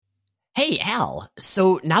Hey, Al.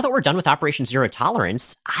 So now that we're done with Operation Zero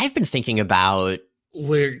Tolerance, I've been thinking about...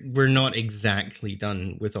 We're not exactly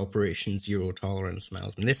done with Operation Zero Tolerance,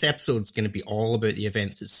 Miles. I mean, this episode's going to be all about the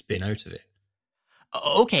events that spin out of it.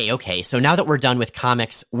 Okay. So now that we're done with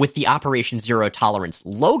comics with the Operation Zero Tolerance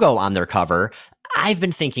logo on their cover, I've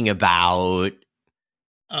been thinking about...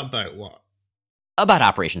 About what? About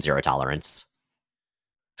Operation Zero Tolerance.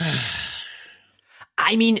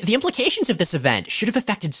 I mean, the implications of this event should have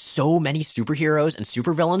affected so many superheroes and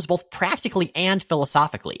supervillains, both practically and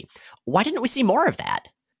philosophically. Why didn't we see more of that?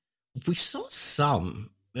 We saw some.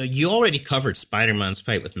 You already covered Spider-Man's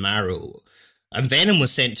fight with Marrow, and Venom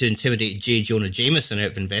was sent to intimidate J. Jonah Jameson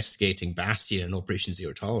out of investigating Bastion and Operation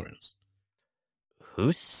Zero Tolerance.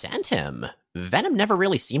 Who sent him? Venom never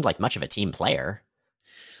really seemed like much of a team player.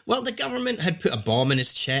 Well, the government had put a bomb in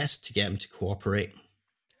his chest to get him to cooperate.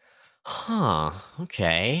 Huh,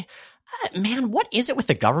 okay. Man, what is it with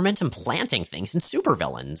the government implanting things in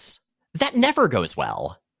supervillains? That never goes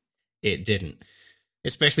well. It didn't.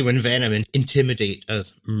 Especially when Venom intimidate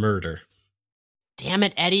as murder. Damn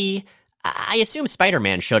it, Eddie. I assume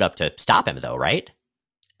Spider-Man showed up to stop him, though, right?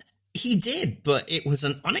 He did, but it was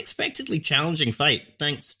an unexpectedly challenging fight,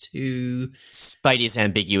 thanks to... Spidey's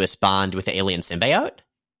ambiguous bond with the alien symbiote?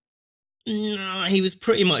 No, he was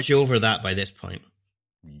pretty much over that by this point.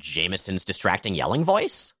 Jameson's distracting yelling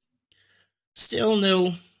voice? Still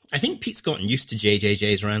no. I think Pete's gotten used to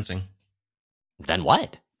JJJ's ranting. Then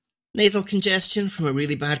what? Nasal congestion from a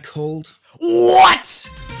really bad cold. What?!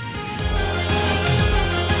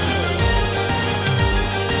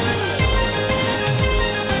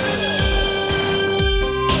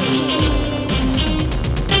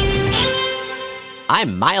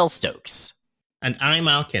 I'm Miles Stokes. And I'm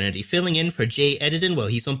Al Kennedy, filling in for Jay Edidin while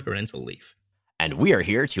he's on parental leave. And we are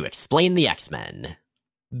here to explain the X-Men.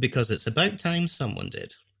 Because it's about time someone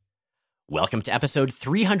did. Welcome to episode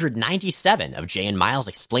 397 of Jay and Miles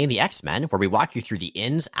Explain the X-Men, where we walk you through the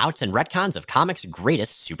ins, outs, and retcons of comics'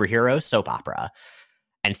 greatest superhero soap opera.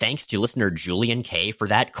 And thanks to listener Julian K for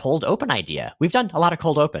that cold open idea. We've done a lot of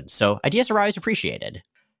cold opens, so ideas are always appreciated.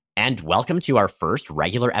 And welcome to our first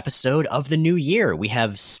regular episode of the new year. We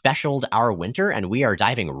have specialed our winter, and we are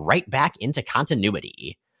diving right back into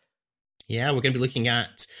continuity. Yeah, we're going to be looking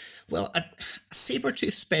at, well, a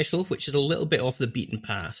Sabretooth special, which is a little bit off the beaten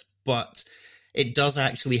path, but it does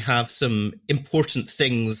actually have some important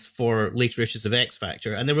things for later issues of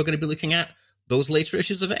X-Factor. And then we're going to be looking at those later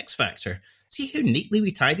issues of X-Factor. See how neatly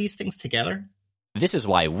we tie these things together? This is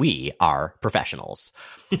why we are professionals.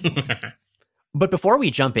 But before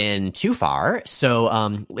we jump in too far,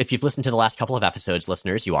 so if you've listened to the last couple of episodes,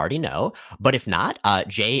 listeners, you already know. But if not,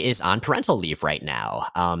 Jay is on parental leave right now.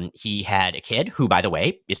 He had a kid who, by the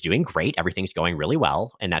way, is doing great. Everything's going really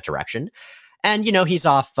well in that direction. And, you know, he's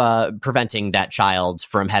off preventing that child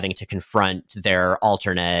from having to confront their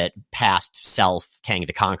alternate past self, Kang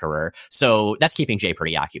the Conqueror. So that's keeping Jay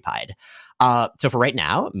pretty occupied. So for right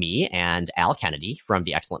now, me and Al Kennedy from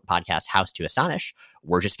the excellent podcast House to Astonish,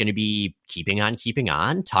 we're just going to be keeping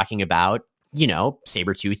on, talking about, you know,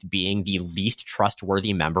 Sabretooth being the least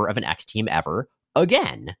trustworthy member of an X-team ever,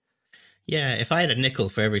 again. Yeah, if I had a nickel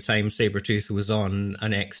for every time Sabretooth was on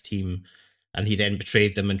an X-team and he then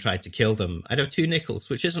betrayed them and tried to kill them, I'd have 2 nickels,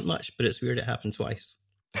 which isn't much, but it's weird it happened twice.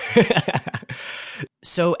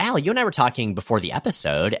 So, Al, you and I were talking before the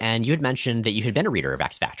episode, and you had mentioned that you had been a reader of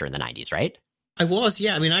X-Factor in the 90s, right? I was,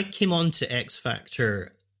 yeah. I mean, I came on to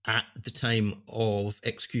X-Factor at the time of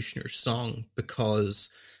Executioner's Song because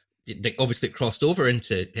obviously it crossed over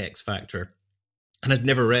into X-Factor, and I'd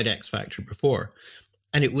never read X-Factor before.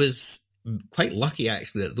 And it was quite lucky,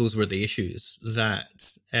 actually, that those were the issues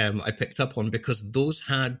that I picked up on, because those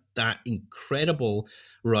had that incredible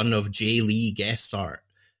run of Jay Lee guest art,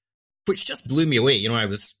 which just blew me away. You know, I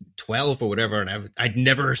was 12 or whatever, and I'd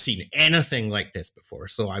never seen anything like this before.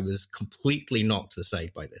 So I was completely knocked to the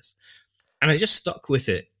side by this. And I just stuck with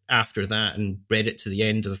it after that and read it to the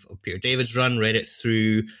end of Peter David's run, read it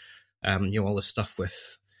through, you know, all the stuff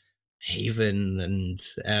with Haven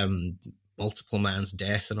and Multiple Man's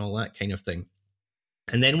Death and all that kind of thing.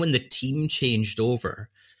 And then when the team changed over,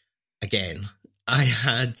 again, I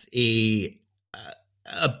had a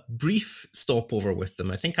brief stopover with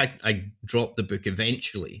them. I think I dropped the book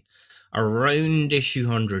eventually around issue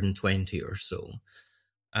 120 or so,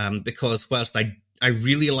 because whilst I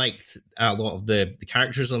really liked a lot of the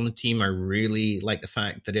characters on the team, I really liked the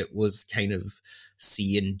fact that it was kind of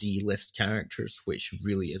C and D list characters, which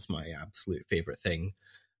really is my absolute favorite thing.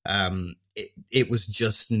 It was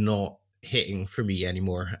just not hitting for me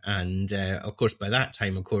anymore. And of course, by that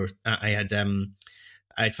time, I had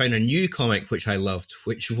I found a new comic which I loved,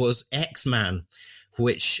 which was X-Man,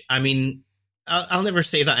 which, I mean, I'll never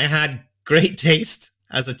say that I had great taste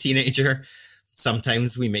as a teenager.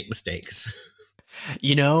 Sometimes we make mistakes.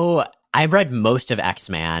 You know, I read most of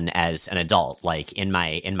X-Man as an adult, like in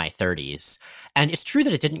my 30s. And it's true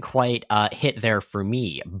that it didn't quite hit there for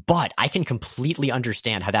me, but I can completely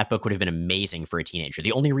understand how that book would have been amazing for a teenager.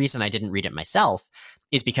 The only reason I didn't read it myself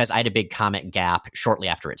is because I had a big comic gap shortly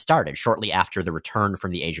after it started, shortly after the return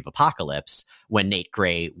from the Age of Apocalypse, when Nate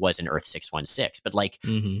Gray was in Earth 616. But like,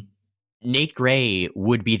 Nate Gray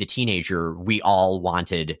would be the teenager we all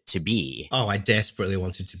wanted to be. Oh, I desperately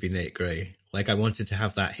wanted to be Nate Gray. Like, I wanted to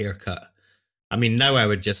have that haircut. I mean, now I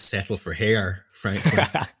would just settle for hair, frankly.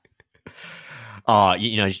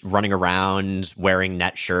 Just running around wearing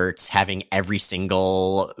net shirts, having every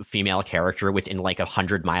single female character within like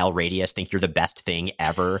 100-mile radius think you're the best thing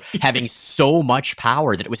ever, having so much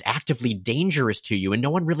power that it was actively dangerous to you and no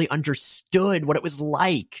one really understood what it was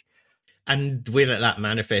like. And the way that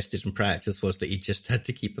manifested in practice was that he just had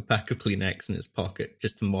to keep a pack of Kleenex in his pocket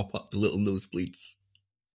just to mop up the little nosebleeds.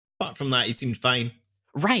 Apart from that, he seemed fine.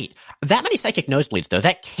 Right. That many psychic nosebleeds, though,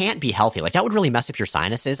 that can't be healthy. Like, that would really mess up your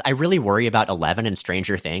sinuses. I really worry about Eleven and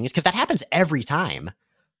Stranger Things, because that happens every time.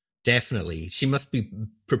 Definitely. She must be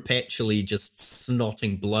perpetually just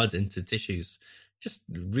snotting blood into tissues. Just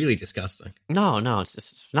really disgusting. No,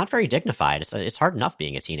 it's not very dignified. It's hard enough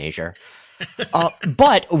being a teenager.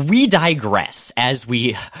 But we digress, as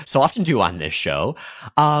we so often do on this show.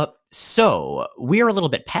 So we are a little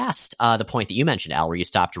bit past the point that you mentioned, Al, where you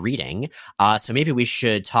stopped reading. So maybe we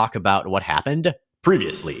should talk about what happened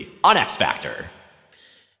previously on X Factor.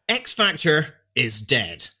 X Factor is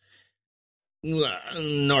dead.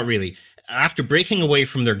 Not really. After breaking away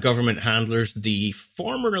from their government handlers, the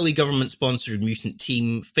formerly government-sponsored mutant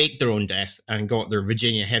team faked their own death and got their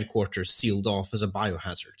Virginia headquarters sealed off as a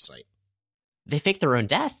biohazard site. They faked their own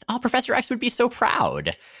death? Oh, Professor X would be so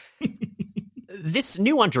proud. This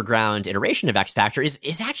new underground iteration of X Factor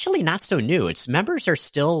is actually not so new. Its members are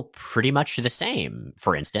still pretty much the same,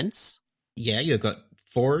 for instance. Yeah, you've got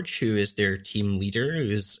Forge, who is their team leader, who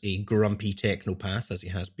is a grumpy technopath, as he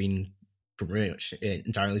has been pretty much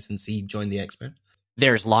entirely since he joined the X-Men.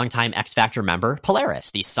 There's longtime X Factor member Polaris,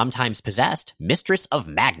 the sometimes possessed Mistress of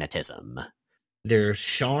Magnetism. There's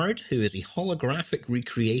Shard, who is a holographic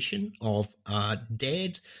recreation of a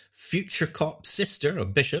dead future cop sister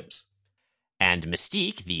of Bishop's. And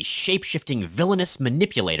Mystique, the shape-shifting villainous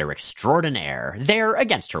manipulator extraordinaire, there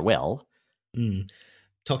against her will.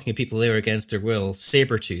 Talking of people there against their will,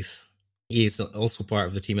 Sabretooth. He's also part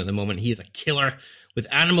of the team at the moment. He is a killer with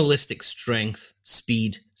animalistic strength,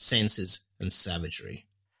 speed, senses, and savagery.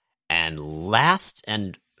 And last,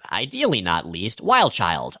 and ideally not least,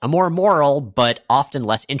 Wildchild, a more moral but often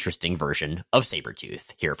less interesting version of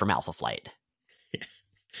Sabretooth, here from Alpha Flight.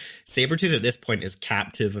 Sabretooth at this point is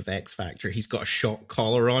captive of X Factor. He's got a shock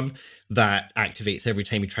collar on that activates every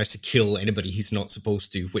time he tries to kill anybody he's not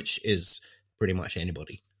supposed to, which is pretty much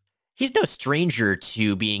anybody. He's no stranger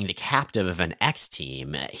to being the captive of an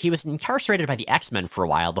X-team. He was incarcerated by the X-Men for a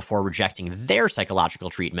while before rejecting their psychological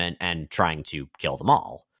treatment and trying to kill them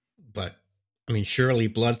all. But, I mean, surely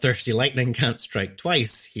bloodthirsty lightning can't strike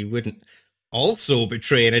twice. He wouldn't also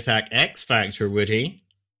betray and attack X Factor, would he?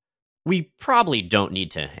 We probably don't need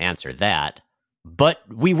to answer that. But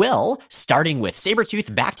we will, starting with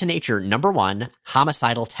Sabretooth Back to Nature #1,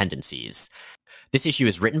 Homicidal Tendencies. This issue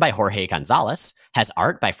is written by Jorge Gonzalez, has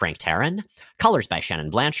art by Frank Tarrin, colors by Shannon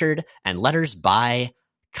Blanchard, and letters by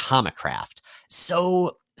Comicraft.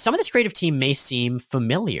 So some of this creative team may seem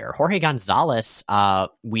familiar. Jorge Gonzalez,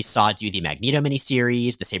 we saw do the Magneto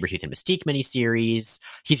miniseries, the Sabretooth and Mystique miniseries.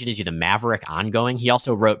 He's going to do the Maverick ongoing. He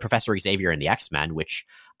also wrote Professor Xavier and the X-Men, which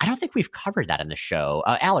I don't think we've covered that in the show.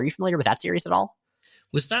 Al, are you familiar with that series at all?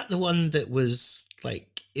 Was that the one that was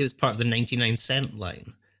like, it was part of the 99-cent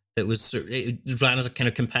line? That was, it ran as a kind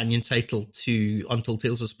of companion title to Untold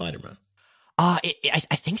Tales of Spider-Man. I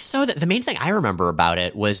think so. The main thing I remember about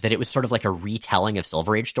it was that it was sort of like a retelling of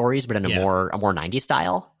Silver Age stories, but in a more 90s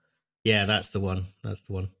style. Yeah, that's the one.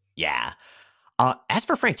 Yeah. As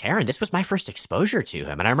for Frank Tarrin, this was my first exposure to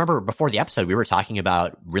him. And I remember before the episode, we were talking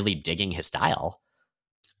about really digging his style.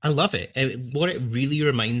 I love it. What it really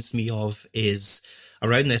reminds me of is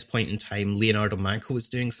around this point in time, Leonardo Manco was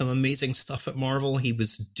doing some amazing stuff at Marvel. He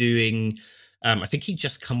was doing, I think he'd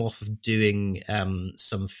just come off of doing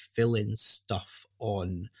some fill-in stuff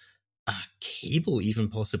on Cable, even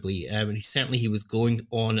possibly. And he was going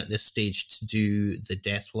on at this stage to do the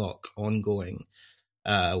Deathlock ongoing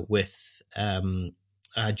with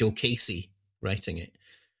Joe Casey writing it,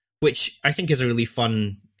 which I think is a really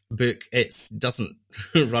fun book. It doesn't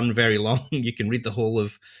run very long. You can read the whole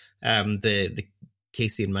of the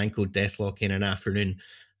Casey and Manco Deathlock in an afternoon.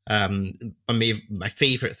 My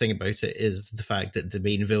favorite thing about it is the fact that the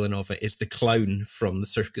main villain of it is the clown from the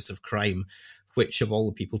Circus of Crime, which of all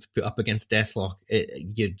the people to put up against Deathlock,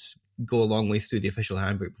 you'd go a long way through the official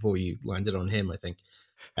handbook before you landed on him, I think.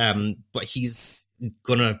 But he's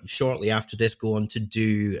gonna shortly after this go on to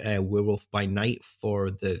do Werewolf by Night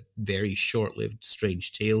for the very short-lived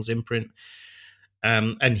Strange Tales imprint.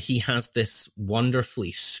 And he has this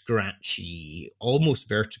wonderfully scratchy, almost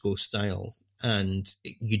Vertigo style, and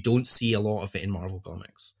you don't see a lot of it in Marvel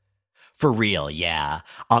Comics. For real, yeah.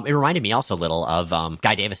 It reminded me also a little of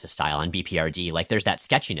Guy Davis's style on BPRD. Like, there's that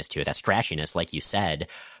sketchiness to it, that scratchiness, like you said.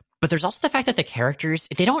 But there's also the fact that the characters,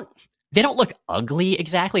 they don't look ugly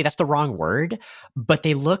exactly. That's the wrong word. But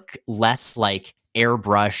they look less like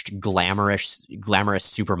airbrushed, glamorous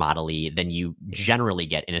supermodel-y than you generally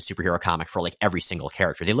get in a superhero comic for like every single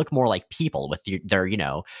character. They look more like people with their,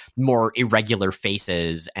 more irregular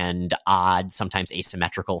faces and odd, sometimes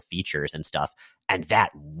asymmetrical features and stuff. And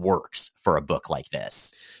that works for a book like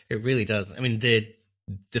this. It really does. I mean, the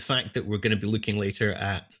fact that we're going to be looking later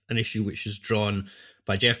at an issue which is drawn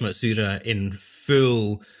by Jeff Matsuda in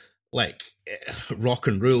full, like, rock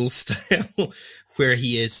and roll style, where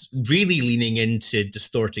he is really leaning into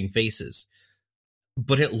distorting faces,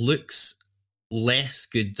 but it looks less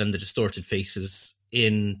good than the distorted faces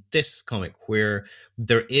in this comic, where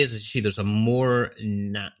there is, as you see, there's a more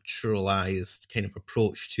naturalized kind of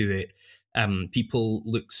approach to it. People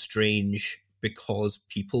look strange because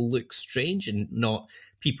people look strange, and not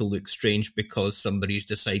people look strange because somebody's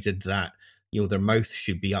decided that, their mouth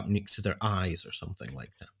should be up next to their eyes or something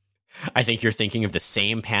like that. I think you're thinking of the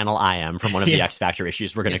same panel I am from one of the X Factor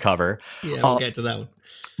issues we're going to cover. Yeah, we'll get to that one.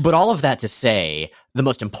 But all of that to say, the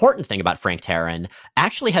most important thing about Frank Terran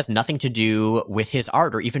actually has nothing to do with his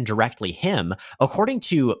art or even directly him. According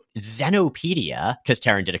to Xenopedia, because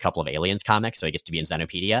Terran did a couple of Aliens comics, so he gets to be in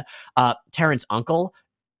Xenopedia, Terran's uncle,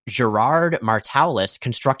 Gerard Martaulis,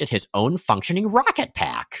 constructed his own functioning rocket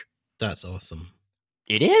pack. That's awesome.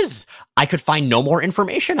 It is. I could find no more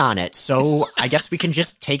information on it, so I guess we can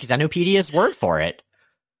just take Xenopedia's word for it.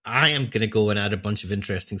 I am going to go and add a bunch of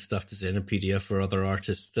interesting stuff to Xenopedia for other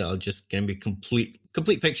artists that are just going to be complete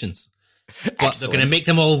fictions. But Excellent. They're going to make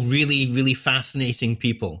them all really, really fascinating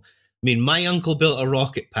people. I mean, My Uncle Built a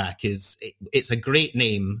Rocket Pack it's a great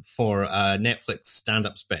name for a Netflix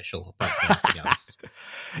stand-up special, apart from anything else.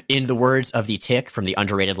 In the words of the Tick from the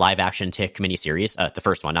underrated live-action Tick miniseries, the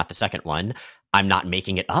first one, not the second one, I'm not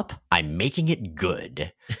making it up, I'm making it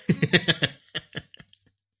good.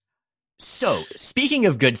 So, speaking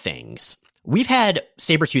of good things, we've had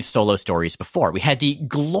Sabretooth solo stories before. We had the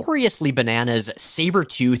gloriously bananas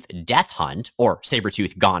Sabretooth Death Hunt, or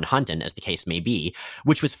Sabretooth Gone Huntin', as the case may be,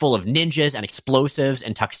 which was full of ninjas and explosives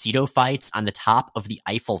and tuxedo fights on the top of the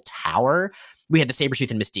Eiffel Tower. We had the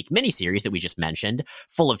Sabretooth and Mystique miniseries that we just mentioned,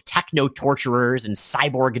 full of techno-torturers and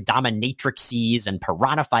cyborg dominatrixes and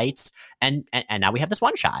piranha fights, and now we have this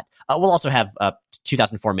one-shot. We'll also have a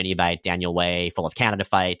 2004 mini by Daniel Way, full of Canada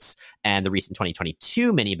fights, and the recent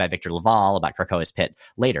 2022 mini by Victor Laval about Krakoa's Pit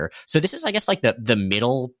later. So this is, I guess, like the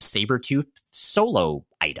middle Sabretooth solo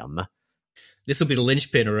item. This will be the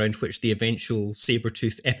linchpin around which the eventual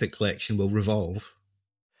Sabretooth Epic Collection will revolve.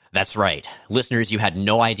 That's right. Listeners, you had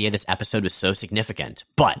no idea this episode was so significant,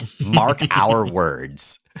 but mark our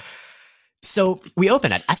words. So we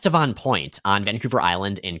open at Estevan Point on Vancouver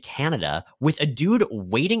Island in Canada with a dude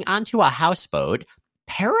wading onto a houseboat,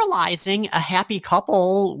 paralyzing a happy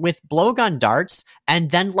couple with blowgun darts,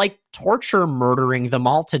 and then torture murdering them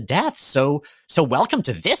all to death. So welcome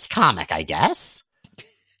to this comic, I guess.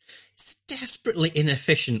 It's a desperately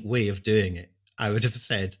inefficient way of doing it, I would have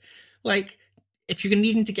said. If you're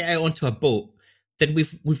needing to get out onto a boat, then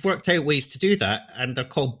we've worked out ways to do that, and they're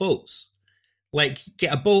called boats.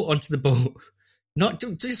 Get a boat onto the boat, not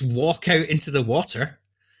just walk out into the water.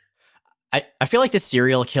 I feel like this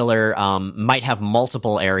serial killer might have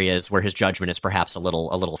multiple areas where his judgment is perhaps a little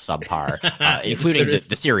subpar, including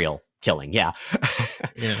the serial killing. Yeah,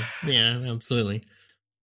 yeah, absolutely.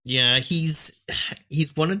 Yeah, he's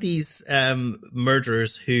one of these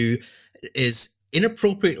murderers who is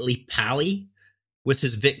inappropriately pally with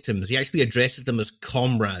his victims. He actually addresses them as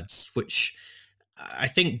comrades, which I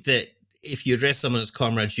think that if you address someone as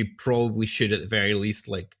comrades, you probably should, at the very least,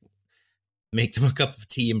 make them a cup of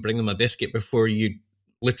tea and bring them a biscuit before you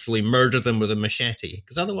literally murder them with a machete,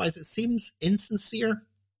 because otherwise it seems insincere.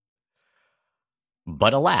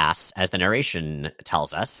 But alas, as the narration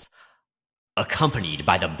tells us, accompanied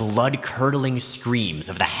by the blood-curdling screams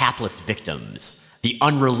of the hapless victims, The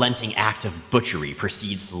unrelenting act of butchery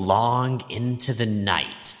proceeds long into the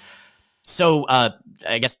night. So,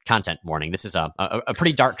 I guess content warning. This is a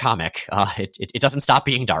pretty dark comic. It doesn't stop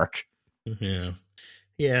being dark. Yeah.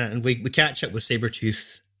 Yeah, and we catch up with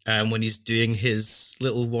Sabretooth when he's doing his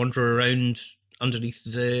little wander around underneath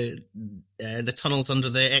the tunnels under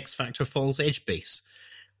the X Factor Falls Edge base,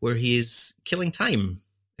 where he is killing time,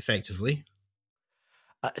 effectively.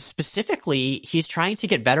 Specifically, he's trying to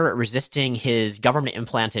get better at resisting his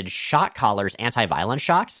government-implanted shock collars anti-violence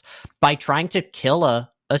shocks by trying to kill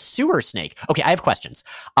a sewer snake. Okay, I have questions.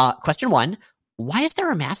 Question 1, why is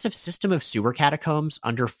there a massive system of sewer catacombs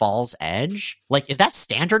under Falls Edge? Like, is that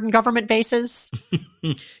standard in government bases?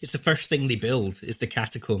 It's the first thing they build, is the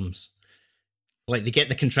catacombs. Like, they get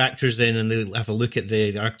the contractors in and they have a look at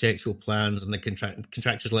the architectural plans, and the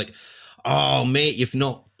contractors like, oh, mate, you've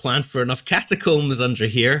not planned for enough catacombs under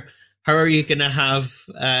here. How are you going to have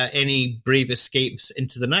any brave escapes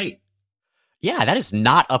into the night? Yeah, that is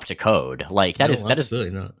not up to code. Like, that is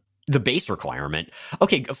absolutely not the base requirement.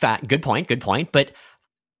 Okay, good point. But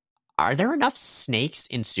are there enough snakes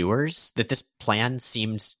in sewers that this plan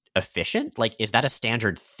seems efficient? Like, is that a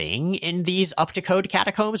standard thing in these up to code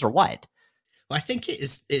catacombs, or what? Well, I think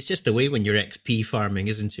it's just the way when you're XP farming,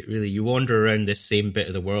 isn't it, really? You wander around this same bit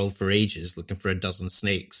of the world for ages looking for a dozen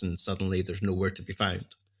snakes, and suddenly there's nowhere to be found.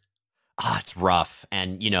 It's rough.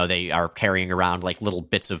 And, they are carrying around like little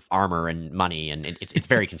bits of armor and money, and it's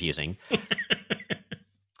very confusing.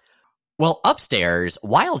 Well, upstairs,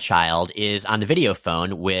 Wildchild is on the video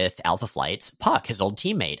phone with Alpha Flight's Puck, his old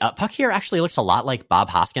teammate. Puck here actually looks a lot like Bob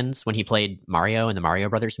Hoskins when he played Mario in the Mario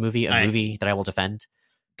Brothers movie, movie that I will defend.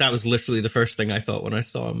 That was literally the first thing I thought when I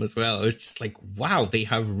saw him as well. I was just like, wow, they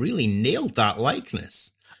have really nailed that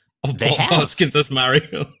likeness of Bob Hoskins as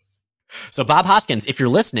Mario. So Bob Hoskins, if you're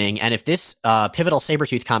listening, and if this pivotal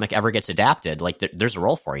Sabretooth comic ever gets adapted, like there's a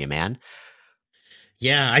role for you, man.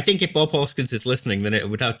 Yeah, I think if Bob Hoskins is listening, then it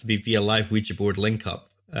would have to be via live Ouija board link up.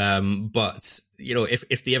 But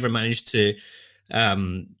if they ever manage to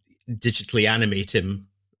digitally animate him,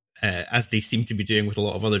 as they seem to be doing with a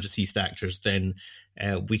lot of other deceased actors, then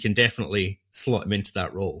we can definitely slot him into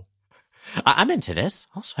that role. I'm into this.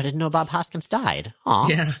 Also, I didn't know Bob Hoskins died. Aww.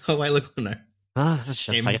 Yeah, a while ago now. That's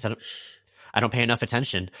just, I guess I don't pay enough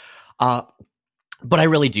attention. But I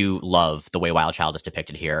really do love the way Wildchild is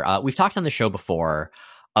depicted here. We've talked on the show before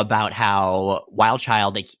about how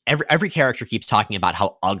Wildchild, like every character keeps talking about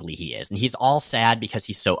how ugly he is, and he's all sad because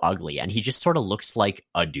he's so ugly, and he just sort of looks like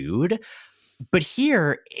a dude. But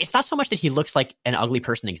here, it's not so much that he looks like an ugly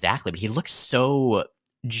person exactly, but he looks so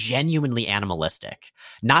genuinely animalistic.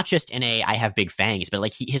 Not just in I have big fangs, but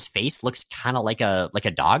like his face looks kind of like a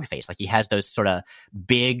dog face. Like he has those sort of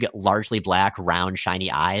big, largely black, round,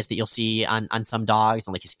 shiny eyes that you'll see on some dogs,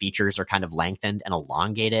 and like his features are kind of lengthened and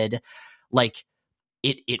elongated. Like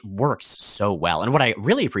it works so well. And what I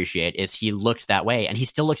really appreciate is he looks that way, and he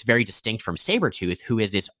still looks very distinct from Sabretooth, who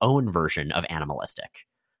is his own version of animalistic.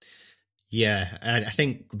 Yeah, I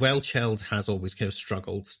think Wildchild has always kind of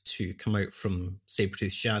struggled to come out from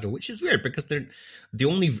Sabretooth's shadow, which is weird because they're the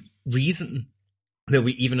only reason that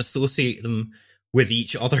we even associate them with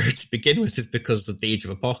each other to begin with is because of the Age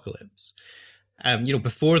of Apocalypse.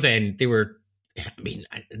 Before then, they were,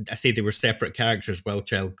 I say they were separate characters.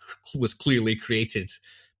 Wildchild was clearly created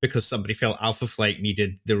because somebody felt Alpha Flight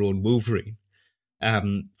needed their own Wolverine.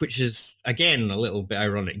 Which is, again, a little bit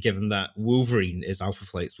ironic given that Wolverine is Alpha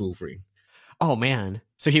Flight's Wolverine. Oh, man.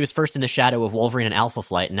 So he was first in the shadow of Wolverine and Alpha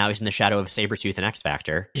Flight, and now he's in the shadow of Sabretooth and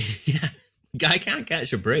X-Factor. Yeah. Guy can't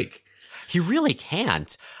catch a break. He really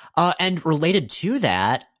can't. And related to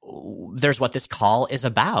that, there's what this call is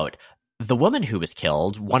about. The woman who was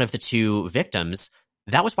killed, one of the two victims,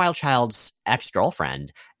 that was Wildchild's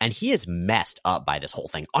ex-girlfriend, and he is messed up by this whole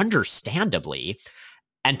thing, understandably.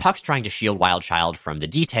 And Puck's trying to shield Wildchild from the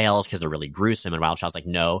details because they're really gruesome, and Wildchild's like,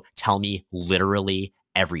 no, tell me literally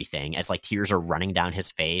everything, as like tears are running down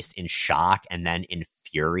his face in shock and then in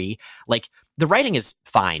fury. Like, the writing is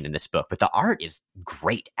fine in this book, but the art is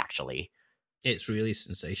great, actually. It's really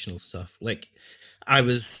sensational stuff. Like, I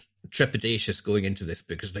was trepidatious going into this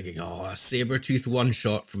because thinking, a Sabretooth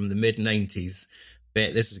one-shot from the mid-90s.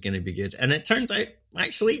 Bet this is going to be good. And it turns out,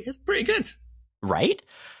 actually, it's pretty good. Right?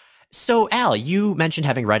 So, Al, you mentioned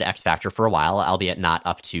having read X-Factor for a while, albeit not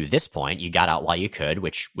up to this point. You got out while you could,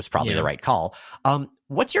 which was probably the right call.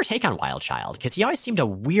 What's your take on Wildchild? Because he always seemed a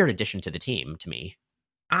weird addition to the team to me.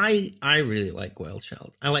 I really like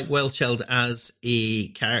Wildchild. I like Wildchild as a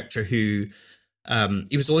character who,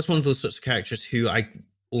 he was always one of those sorts of characters who I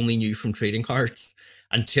only knew from trading cards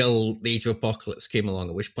until the Age of Apocalypse came along,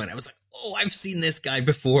 at which point I was like, oh, I've seen this guy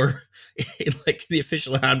before, in like the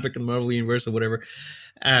official handbook of the Marvel Universe or whatever.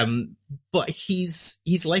 But he's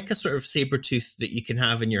like a sort of Sabretooth that you can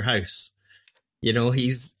have in your house. You know,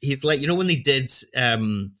 he's like, you know, when they did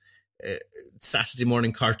Saturday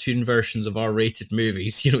morning cartoon versions of R-rated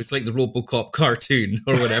movies, you know, it's like the RoboCop cartoon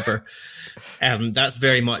or whatever. That's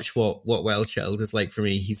very much what Wildchild is like for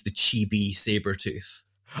me. He's the chibi Sabretooth.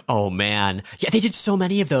 Oh, man. Yeah, they did so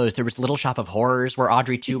many of those. There was Little Shop of Horrors, where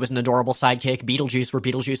Audrey 2 was an adorable sidekick. Beetlejuice, where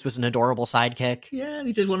Beetlejuice was an adorable sidekick. Yeah,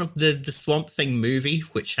 they did one of the Swamp Thing movie,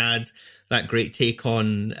 which had that great take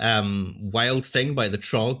on Wild Thing by the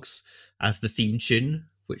Trogs as the theme tune,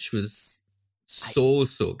 which was so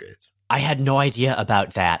good. I had no idea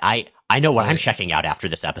about that. I know what I'm checking out after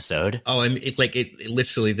this episode. Oh, it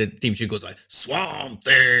literally, the theme tune goes like, Swamp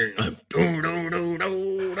Thing, do, do, do,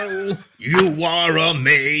 do, do. You are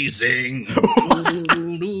amazing. Do,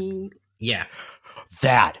 do, do. Yeah.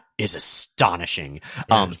 That is astonishing.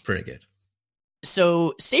 Yeah, it was pretty good.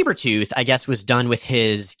 So Sabretooth, I guess, was done with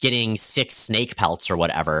his getting 6 snake pelts or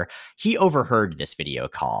whatever. He overheard this video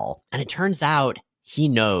call, and it turns out he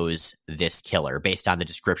knows this killer based on the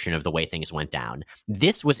description of the way things went down.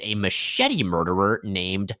 This was a machete murderer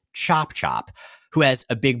named Chop Chop, who has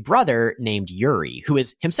a big brother named Yuri, who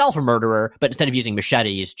is himself a murderer, but instead of using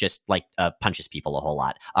machetes, just like punches people a whole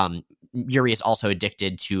lot. Yuri is also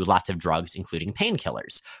addicted to lots of drugs, including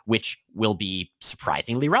painkillers, which will be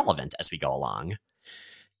surprisingly relevant as we go along.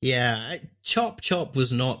 Yeah, Chop Chop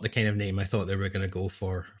was not the kind of name I thought they were going to go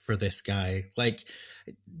for this guy. Like,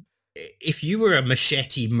 if you were a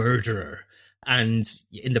machete murderer and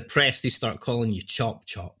in the press they start calling you Chop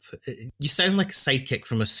Chop, you sound like a sidekick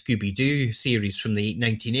from a Scooby-Doo series from the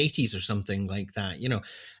 1980s or something like that. You know,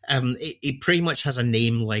 it pretty much has a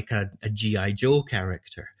name like a G.I. Joe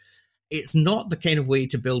character. It's not the kind of way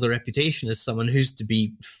to build a reputation as someone who's to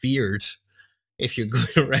be feared if you're going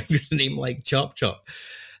around with a name like Chop Chop.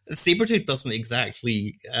 Sabretooth doesn't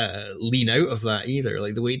exactly lean out of that either.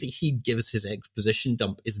 Like, the way that he gives his exposition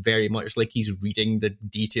dump is very much like he's reading the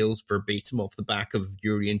details verbatim off the back of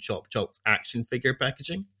Yuri and Chop Chop's action figure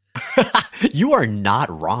packaging. You are not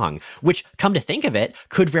wrong, which, come to think of it,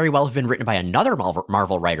 could very well have been written by another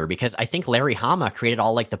Marvel writer, because I think Larry Hama created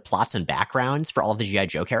all like the plots and backgrounds for all of the G.I.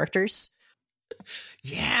 Joe characters.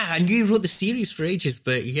 Yeah, I knew he wrote the series for ages,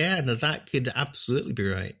 but yeah, no, that could absolutely be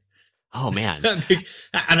right. Oh, man.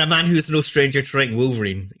 And a man who is no stranger to writing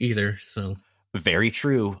Wolverine either, so. Very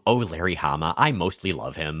true. Oh, Larry Hama. I mostly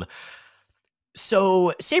love him.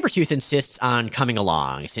 So Sabretooth insists on coming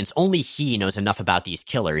along, since only he knows enough about these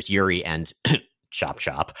killers, Yuri and Chop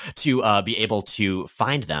Chop, to be able to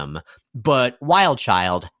find them. But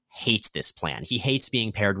Wildchild hates this plan. He hates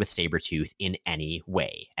being paired with Sabretooth in any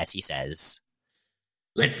way, as he says.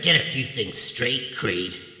 Let's get a few things straight,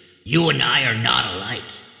 Creed. You and I are not alike.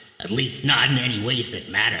 At least not in any ways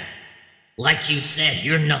that matter. Like you said,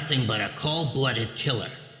 you're nothing but a cold-blooded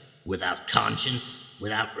killer. Without conscience,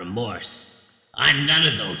 without remorse. I'm none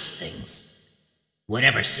of those things.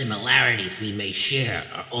 Whatever similarities we may share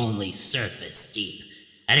are only surface deep,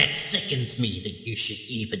 and it sickens me that you should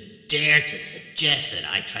even dare to suggest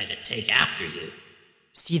that I try to take after you.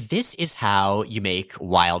 See, this is how you make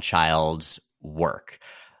Wildchild work.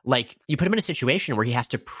 Like, you put him in a situation where he has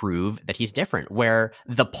to prove that he's different, where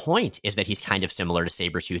the point is that he's kind of similar to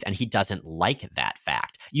Sabretooth, and he doesn't like that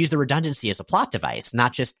fact. Use the redundancy as a plot device,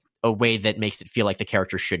 not just a way that makes it feel like the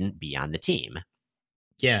character shouldn't be on the team.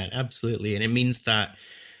 Yeah, absolutely. And it means that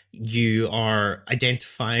you are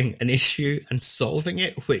identifying an issue and solving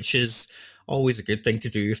it, which is always a good thing to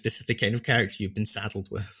do if this is the kind of character you've been saddled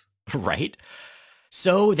with. Right?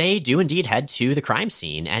 So they do indeed head to the crime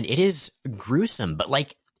scene, and it is gruesome, but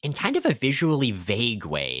like in kind of a visually vague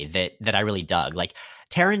way that I really dug. Like,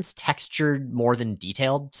 Terrence textured more than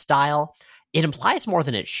detailed style, it implies more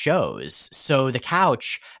than it shows. So the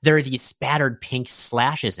couch, there are these spattered pink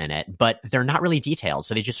slashes in it, but they're not really detailed.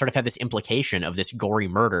 So they just sort of have this implication of this gory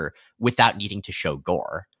murder without needing to show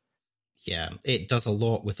gore. Yeah, it does a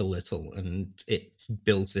lot with a little, and it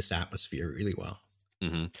builds this atmosphere really well.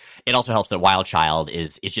 Mm-hmm. It also helps that Wildchild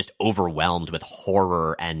is just overwhelmed with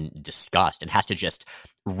horror and disgust and has to just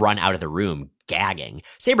run out of the room gagging.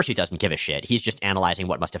 Sabretooth doesn't give a shit. He's just analyzing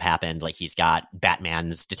what must have happened. Like, he's got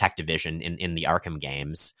Batman's detective vision in the Arkham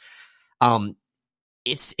games.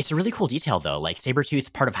 It's a really cool detail, though. Like,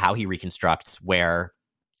 Sabretooth, part of how he reconstructs where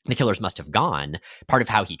the killers must have gone, part of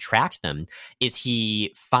how he tracks them, is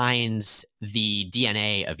he finds the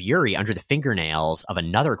DNA of Yuri under the fingernails of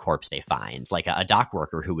another corpse they find, like a dock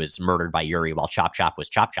worker who was murdered by Yuri while Chop Chop was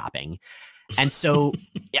chop chopping. And so,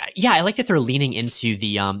 yeah, I like that they're leaning into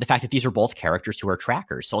the fact that these are both characters who are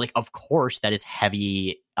trackers. So, like, of course, that is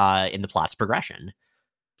heavy in the plot's progression.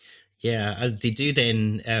 Yeah, they do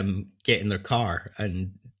then get in their car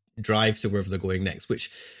and drive to wherever they're going next,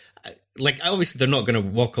 which, like, obviously they're not going to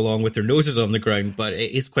walk along with their noses on the ground, but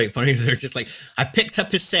it is quite funny. They're just like, I picked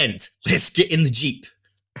up his scent. Let's get in the Jeep.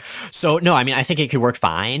 So, no, I mean, I think it could work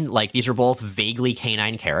fine. Like, these are both vaguely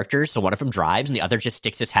canine characters. So one of them drives and the other just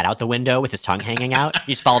sticks his head out the window with his tongue hanging out.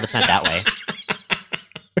 You just follow the scent that way.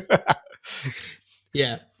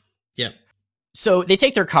 Yeah. So they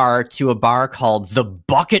take their car to a bar called the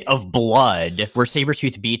Bucket of Blood, where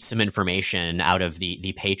Sabretooth beats some information out of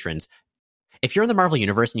the patrons. If you're in the Marvel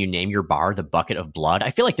Universe and you name your bar the Bucket of Blood, I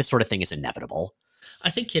feel like this sort of thing is inevitable. I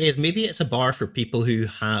think it is. Maybe it's a bar for people who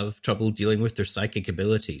have trouble dealing with their psychic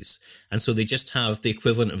abilities. And so they just have the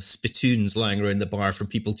equivalent of spittoons lying around the bar for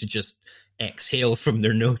people to just exhale from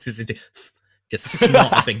their noses and just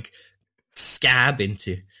snot a big scab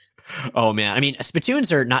into. Oh, man. I mean,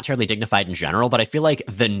 spittoons are not terribly dignified in general, but I feel like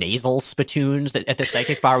the nasal spittoons at the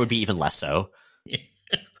psychic bar would be even less so.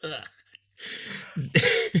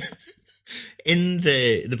 In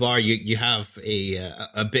the bar, you have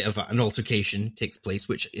a bit of an altercation takes place,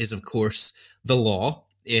 which is, of course, the law.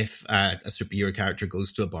 If a superhero character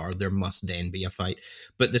goes to a bar, there must then be a fight.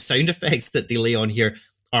 But the sound effects that they lay on here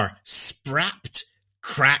are sprapped,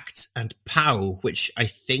 cracked, and pow, which I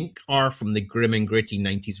think are from the grim and gritty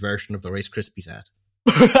 90s version of the Rice Krispies ad.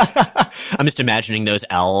 I'm just imagining those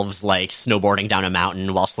elves like snowboarding down a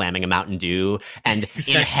mountain while slamming a Mountain Dew, and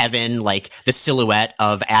exactly. In heaven, like the silhouette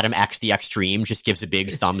of Adam X the Extreme just gives a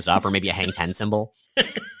big thumbs up, or maybe a hang 10 symbol.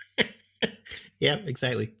 Yeah,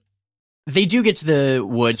 exactly. They do get to the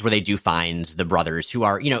woods where they do find the brothers who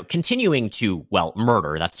are, continuing to,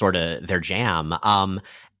 murder. That's sort of their jam.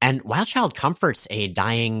 And Wildchild comforts a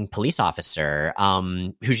dying police officer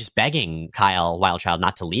who's just begging Kyle Wildchild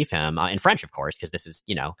not to leave him, in French, of course, because this is,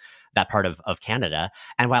 that part of Canada.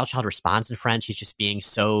 And Wildchild responds in French. He's just being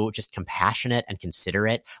so just compassionate and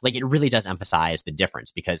considerate. Like, it really does emphasize the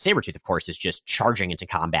difference, because Sabretooth, of course, is just charging into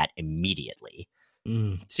combat immediately.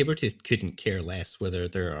 Sabretooth couldn't care less whether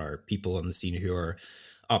there are people on the scene who are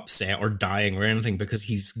upset or dying or anything, because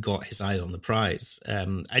he's got his eye on the prize.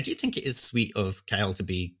 I do think it is sweet of Kyle to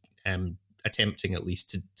be attempting at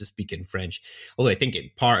least to speak in French, although I think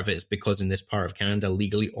part of it is because in this part of Canada,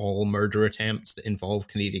 legally all murder attempts that involve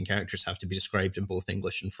Canadian characters have to be described in both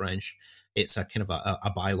English and French. It's a kind of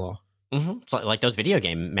a bylaw. Mm-hmm. So, like those video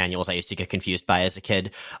game manuals I used to get confused by as a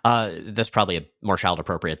kid. That's probably more child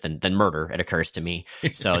appropriate than murder, it occurs to me.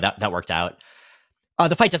 So that worked out.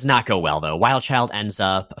 The fight does not go well, though. Wildchild ends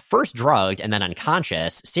up first drugged and then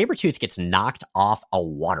unconscious. Sabretooth gets knocked off a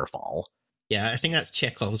waterfall. Yeah, I think that's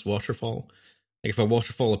Chekhov's waterfall. Like, if a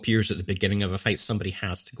waterfall appears at the beginning of a fight, somebody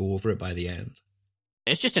has to go over it by the end.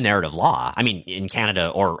 It's just a narrative law. I mean, in Canada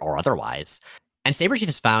or otherwise. And Sabretooth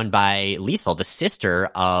is found by Liesl, the sister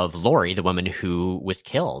of Lori, the woman who was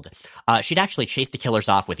killed. She'd actually chased the killers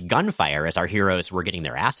off with gunfire as our heroes were getting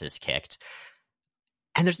their asses kicked.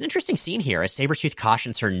 And there's an interesting scene here as Sabretooth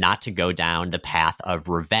cautions her not to go down the path of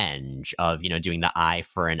revenge, of, doing the eye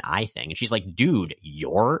for an eye thing. And she's like, dude,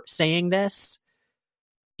 you're saying this?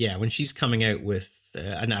 Yeah, when she's coming out with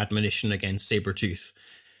an admonition against Sabretooth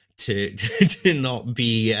to not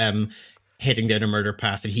be heading down a murder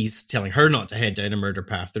path, and he's telling her not to head down a murder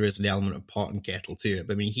path, there is an element of pot and kettle to it.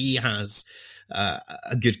 But I mean, he has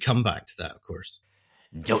a good comeback to that, of course.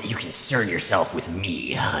 Don't you concern yourself with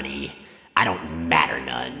me, honey. I don't matter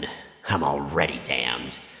none. I'm already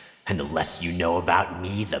damned. And the less you know about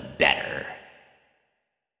me, the better.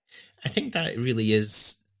 I think that really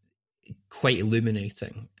is quite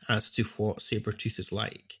illuminating as to what Sabretooth is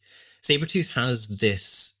like. Sabretooth has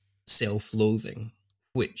this self-loathing,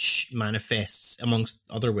 which manifests, amongst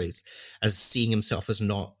other ways, as seeing himself as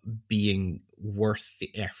not being worth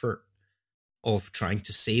the effort of trying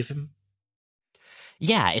to save him.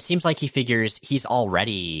 Yeah, it seems like he figures he's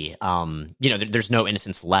already, there's no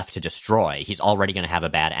innocence left to destroy. He's already going to have a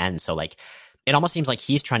bad end. So, like, it almost seems like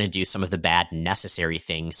he's trying to do some of the bad necessary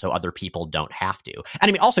things so other people don't have to. And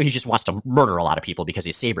I mean, also, he just wants to murder a lot of people because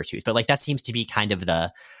he's Sabretooth. But, like, that seems to be kind of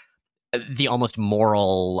the almost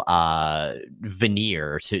moral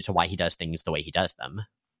veneer to why he does things the way he does them.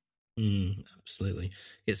 Absolutely.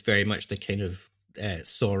 It's very much the kind of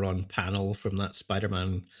Sauron panel from that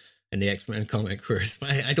Spider-Man in the X-Men comic where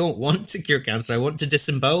I don't want to cure cancer, I want to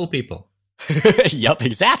disembowel people. Yep,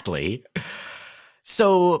 exactly.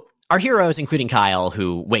 So our heroes, including Kyle,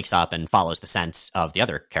 who wakes up and follows the scent of the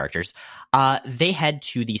other characters, they head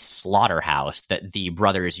to the slaughterhouse that the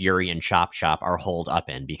brothers Yuri and Chop Chop are holed up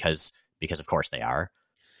in because because of course they are.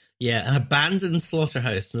 Yeah, an abandoned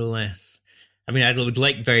slaughterhouse, no less. I mean, I would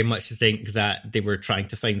like very much to think that they were trying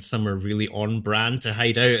to find somewhere really on brand to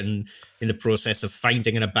hide out, and in the process of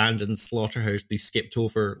finding an abandoned slaughterhouse, they skipped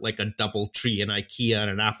over like a double tree, an IKEA,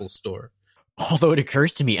 and an Apple store. Although it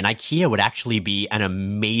occurs to me, an IKEA would actually be an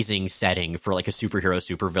amazing setting for like a superhero,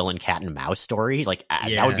 supervillain, cat and mouse story. Like,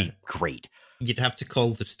 that would be great. You'd have to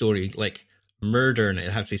call the story like Murder, and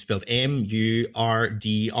it'd have to be spelled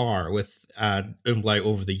MURDR with umlaut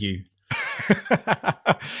over the U.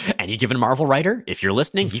 Any given Marvel writer, if you're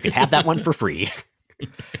listening, you can have that one for free.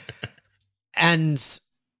 And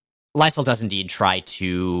Lysol does indeed try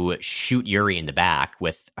to shoot Yuri in the back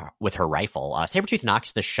with her rifle. Sabretooth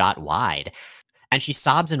knocks the shot wide, and she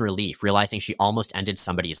sobs in relief, realizing she almost ended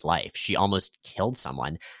somebody's life. She almost killed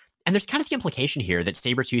someone. And there's kind of the implication here that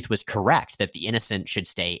Sabretooth was correct, that the innocent should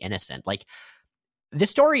stay innocent. Like,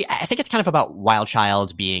 this story, I think it's kind of about Wild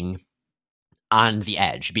Child being on the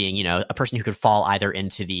edge, being, you know, a person who could fall either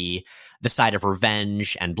into the side of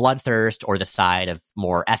revenge and bloodthirst, or the side of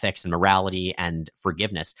more ethics and morality and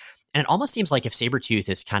forgiveness. And it almost seems like if Sabretooth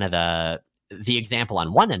is kind of the example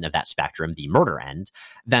on one end of that spectrum, the murder end,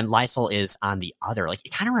 then Lysol is on the other. Like,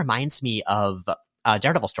 it kind of reminds me of a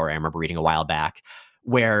Daredevil story I remember reading a while back,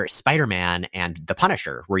 where Spider-Man and the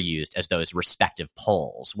Punisher were used as those respective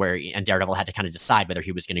poles, and Daredevil had to kind of decide whether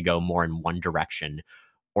he was going to go more in one direction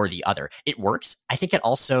or the other. It works. I think it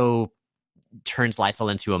also turns Lysol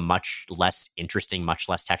into a much less interesting, much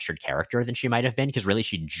less textured character than she might have been, because really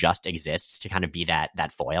she just exists to kind of be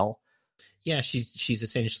that foil. Yeah, she's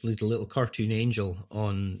essentially the little cartoon angel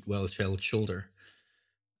on Wild Child's shoulder,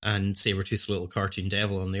 and Sabretooth's little cartoon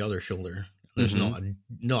devil on the other shoulder. There's not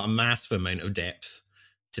a massive amount of depth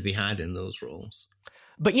to be had in those roles.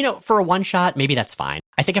 But, you know, for a one-shot, maybe that's fine.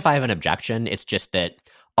 I think if I have an objection, it's just that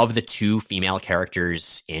of the two female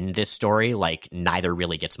characters in this story, like, neither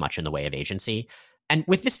really gets much in the way of agency. And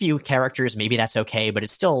with this few characters, maybe that's okay, but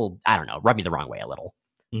it's still, I don't know, rubbed me the wrong way a little.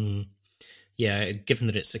 Mm. Yeah, given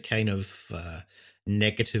that it's a kind of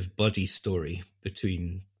negative buddy story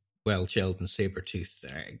between Wild Child and Sabretooth,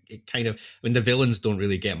 it kind of, I mean, the villains don't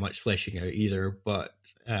really get much fleshing out either, but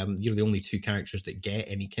the only two characters that get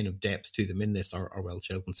any kind of depth to them in this are Wild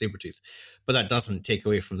Child and Sabretooth. But that doesn't take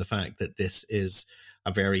away from the fact that this is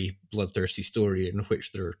a very bloodthirsty story in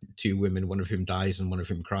which there are two women, one of whom dies and one of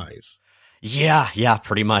whom cries. Yeah,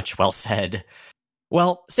 pretty much. Well said.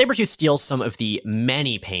 Well, Sabretooth steals some of the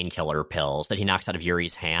many painkiller pills that he knocks out of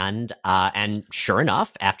Yuri's hand, and sure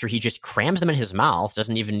enough, after he just crams them in his mouth,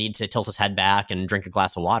 doesn't even need to tilt his head back and drink a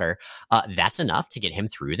glass of water, that's enough to get him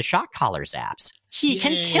through the shock collar zaps. He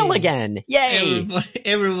can kill again! Yay!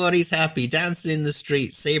 Everybody's happy, dancing in the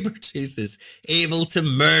street. Sabretooth is able to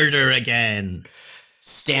murder again.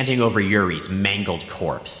 Standing over Yuri's mangled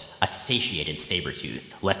corpse, a satiated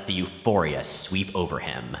Sabretooth lets the euphoria sweep over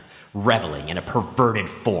him, reveling in a perverted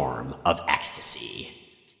form of ecstasy.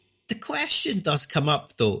 The question does come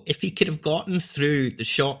up, though. If he could have gotten through the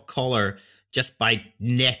shock collar just by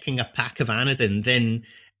necking a pack of Anadin, then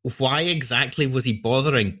why exactly was he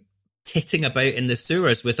bothering titting about in the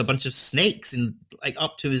sewers with a bunch of snakes and like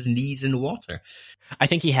up to his knees in water? I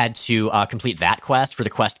think he had to complete that quest for the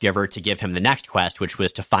quest giver to give him the next quest, which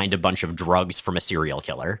was to find a bunch of drugs from a serial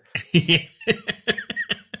killer.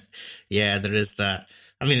 Yeah, there is that.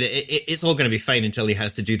 I mean, it's all going to be fine until he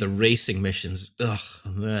has to do the racing missions. Ugh,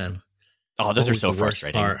 man. Oh, those are so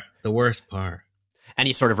frustrating. The worst part.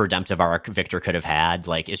 Any sort of redemptive arc Victor could have had,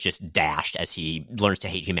 like, is just dashed as he learns to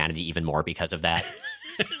hate humanity even more because of that.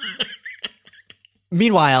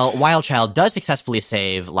 Meanwhile, Wild Child does successfully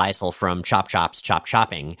save Lysol from Chop Chop's Chop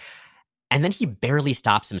Chopping, and then he barely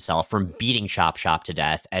stops himself from beating Chop Chop to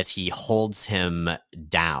death as he holds him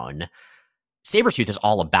down. Sabretooth is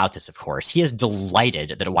all about this, of course. He is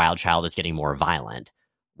delighted that Wild Child is getting more violent.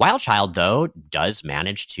 Wild Child, though, does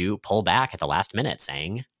manage to pull back at the last minute,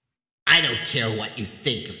 saying, I don't care what you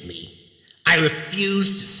think of me. I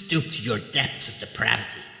refuse to stoop to your depths of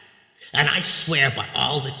depravity. And I swear by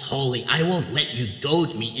all that's holy, I won't let you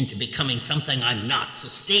goad me into becoming something I'm not, so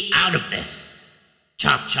stay out of this.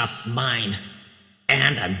 Chop Chop's mine,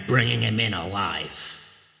 and I'm bringing him in alive.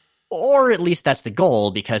 Or at least that's the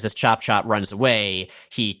goal, because as Chop Chop runs away,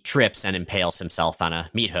 he trips and impales himself on a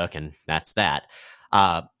meat hook, and that's that.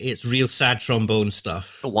 It's real sad trombone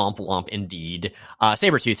stuff. Womp womp, indeed.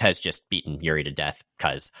 Sabretooth has just beaten Yuri to death,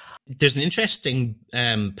 cuz. There's an interesting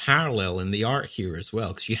parallel in the art here as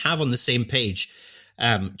well, because you have on the same page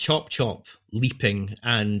Chop Chop leaping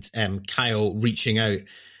and Kyle reaching out,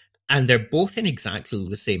 and they're both in exactly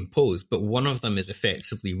the same pose, but one of them is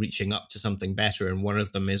effectively reaching up to something better, and one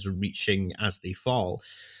of them is reaching as they fall.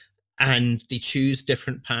 And they choose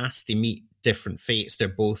different paths. They meet different fates. They're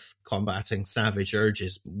both combating savage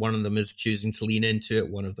urges. One of them is choosing to lean into it.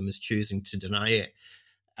 One of them is choosing to deny it.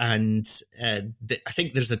 And I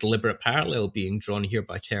think there's a deliberate parallel being drawn here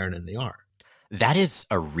by Terran and the art. That is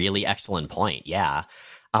a really excellent point. Yeah.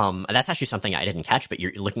 That's actually something I didn't catch, but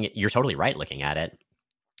you're totally right looking at it.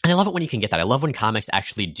 And I love it when you can get that. I love when comics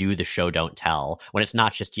actually do the show don't tell, when it's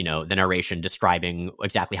not just, the narration describing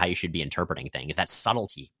exactly how you should be interpreting things. That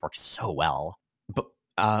subtlety works so well.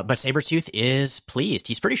 But Sabretooth is pleased.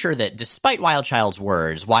 He's pretty sure that despite Wildchild's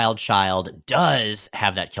words, Wildchild does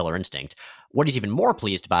have that killer instinct. What he's even more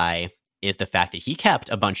pleased by is the fact that he kept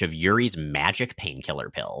a bunch of Yuri's magic painkiller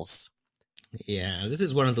pills. Yeah, this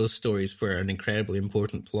is one of those stories where an incredibly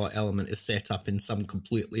important plot element is set up in some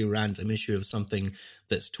completely random issue of something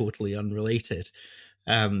that's totally unrelated.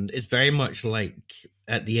 It's very much like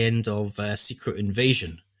at the end of Secret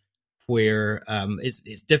Invasion, where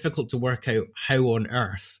it's difficult to work out how on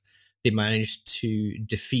earth they managed to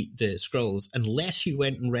defeat the Skrulls unless you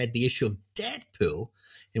went and read the issue of Deadpool,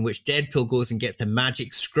 in which Deadpool goes and gets the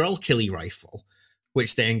magic Skrull killie rifle,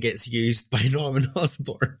 which then gets used by Norman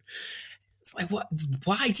Osborn. It's like, what?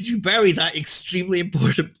 Why did you bury that extremely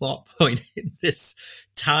important plot point in this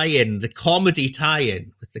tie-in, the comedy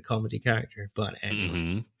tie-in with the comedy character? But anyway.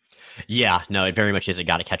 Mm-hmm. Yeah, no, it very much is a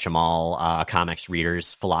gotta catch 'em all comics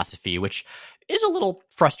readers philosophy, which is a little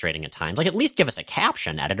frustrating at times. Like, at least give us a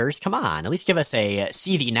caption, editors. Come on. At least give us a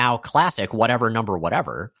see the now classic, whatever number,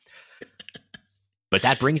 whatever. But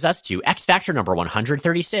that brings us to X Factor number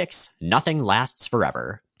 136, Nothing Lasts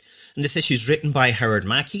Forever. And this issue is written by Howard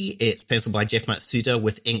Mackie. It's penciled by Jeff Matsuda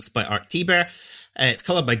with inks by Art Tiber. It's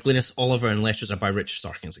colored by Glynis Oliver and letters are by Richard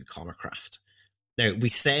Starkins and Comicraft. Now, we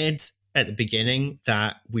said at the beginning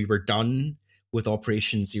that we were done with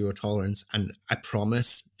Operation Zero Tolerance, and I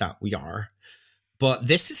promise that we are. But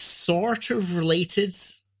this is sort of related.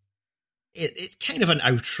 It's kind of an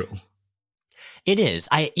outro. It is.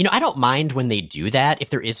 I don't mind when they do that. If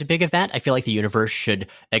there is a big event, I feel like the universe should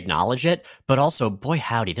acknowledge it. But also, boy,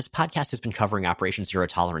 howdy, this podcast has been covering Operation Zero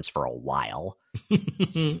Tolerance for a while.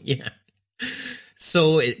 Yeah.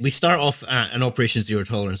 So we start off at an Operation Zero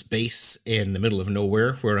Tolerance base in the middle of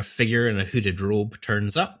nowhere where a figure in a hooded robe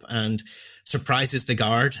turns up and surprises the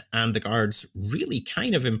guard and the guard's really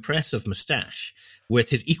kind of impressive mustache with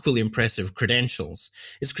his equally impressive credentials.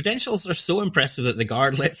 His credentials are so impressive that the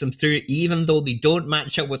guard lets him through even though they don't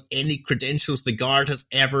match up with any credentials the guard has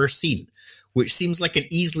ever seen, which seems like an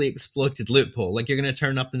easily exploited loophole. Like, you're going to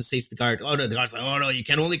turn up and say to the guard, oh no, the guard's like, oh no, you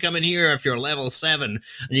can only come in here if you're level 7. And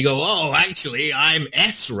you go, oh, actually, I'm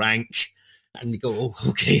S rank. And you go, oh,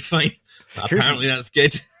 okay, fine. Apparently that's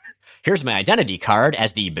good. Here's my identity card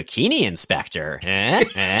as the Bikini Inspector.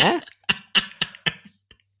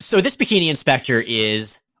 So this Bikini Inspector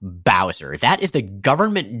is Bowser. That is the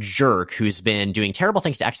government jerk who's been doing terrible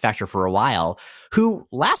things to X Factor for a while, who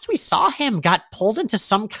last we saw him got pulled into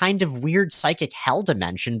some kind of weird psychic hell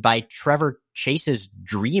dimension by Trevor Chase's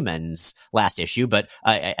Dreamins last issue, but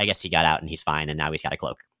I guess he got out and he's fine, and now he's got a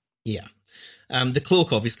cloak. Yeah. The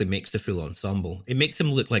cloak obviously makes the full ensemble. It makes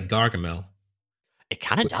him look like Gargamel. It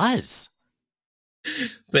kind of does.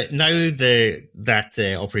 But now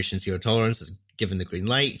that Operation Zero Tolerance is given the green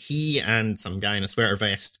light, he and some guy in a sweater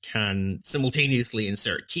vest can simultaneously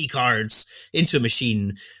insert key cards into a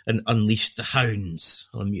machine and unleash the hounds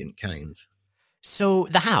on mutant kind. So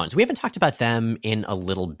the Hounds, we haven't talked about them in a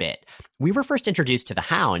little bit. We were first introduced to the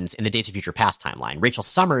Hounds in the Days of Future Past timeline. Rachel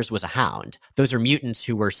Summers was a Hound. Those are mutants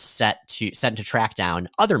who were sent to track down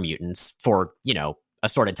other mutants for,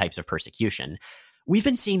 assorted types of persecution. We've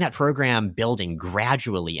been seeing that program building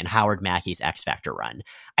gradually in Howard Mackey's X Factor run.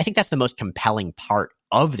 I think that's the most compelling part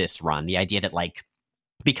of this run, the idea that,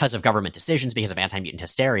 because of government decisions, because of anti-mutant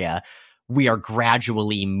hysteria, we are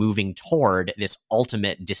gradually moving toward this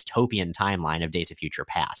ultimate dystopian timeline of Days of Future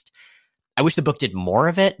Past. I wish the book did more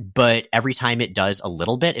of it, but every time it does a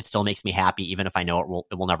little bit, it still makes me happy, even if I know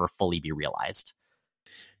it will never fully be realized.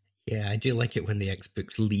 Yeah, I do like it when the X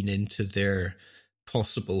books lean into their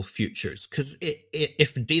possible futures, because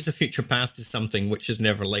if Days of Future Past is something which is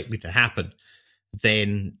never likely to happen,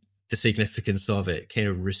 then the significance of it kind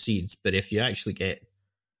of recedes. But if you actually get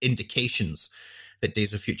indications that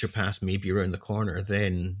Days of Future Past may be around the corner,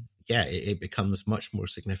 then yeah, it becomes much more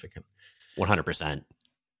significant. 100%.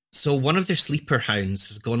 So one of their sleeper hounds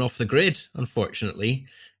has gone off the grid, unfortunately.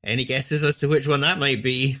 Any guesses as to which one that might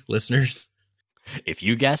be, listeners? If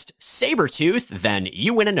you guessed Sabretooth, then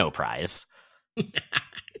you win a no prize.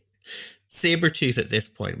 Sabretooth, at this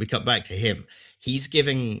point, we cut back to him. He's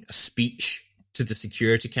giving a speech to the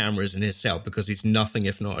security cameras in his cell because he's nothing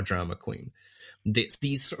if not a drama queen. It's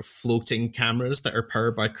these sort of floating cameras that are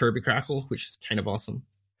powered by Kirby Crackle, which is kind of awesome.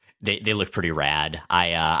 They look pretty rad.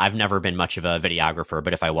 I've never been much of a videographer,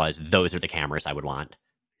 but if I was, those are the cameras I would want.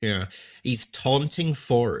 Yeah. He's taunting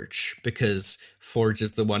Forge because Forge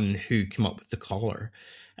is the one who came up with the collar.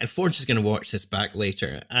 And Forge is going to watch this back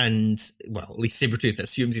later. And, well, at least Sabretooth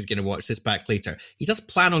assumes he's going to watch this back later. He does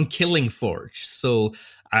plan on killing Forge. So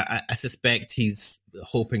I suspect he's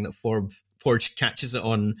hoping that Forge catches it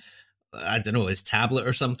on, I don't know, his tablet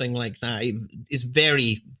or something like that. He's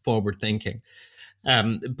very forward thinking.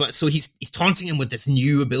 But so he's taunting him with this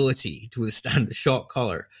new ability to withstand the shock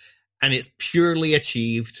collar. And it's purely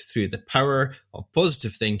achieved through the power of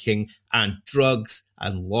positive thinking and drugs,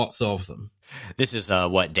 and lots of them. This is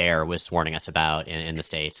what Dare was warning us about in the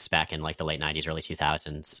States back in like the late 90s, early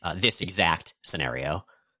 2000s. This exact scenario.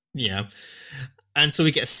 Yeah. And so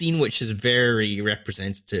we get a scene which is very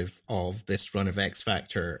representative of this run of X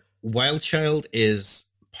Factor. Wildchild is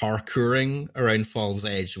parkouring around Fall's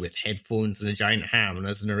Edge with headphones and a giant ham. And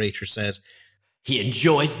as the narrator says, he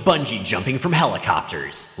enjoys bungee jumping from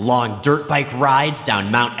helicopters, long dirt bike rides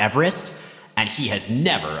down Mount Everest, and he has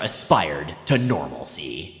never aspired to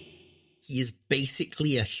normalcy. He is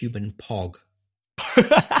basically a human pog.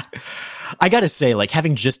 I gotta say, like,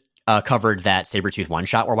 having just covered that Sabretooth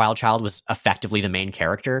one-shot where Wildchild was effectively the main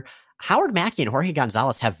character, Howard Mackie and Jorge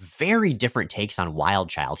Gonzalez have very different takes on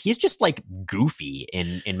Wildchild. He's just, like, goofy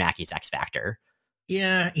in Mackie's X Factor.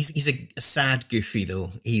 Yeah, he's a sad goofy,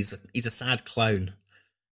 though. He's a sad clown.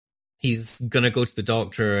 He's gonna go to the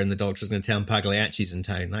doctor, and the doctor's gonna tell him Pagliacci's in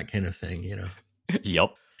town, that kind of thing, you know.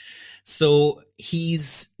 Yep. So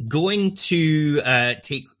he's going to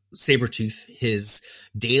take Sabretooth his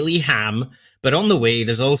daily ham, but on the way,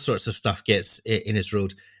 there's all sorts of stuff gets in his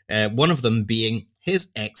road. One of them being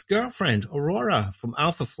his ex-girlfriend, Aurora, from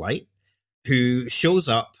Alpha Flight, who shows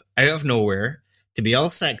up out of nowhere to be all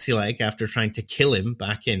sexy-like after trying to kill him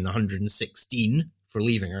back in 116 for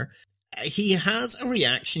leaving her. He has a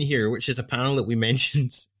reaction here, which is a panel that we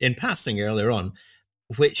mentioned in passing earlier on,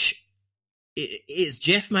 which is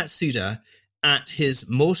Jeff Matsuda at his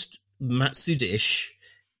most Matsuda-ish,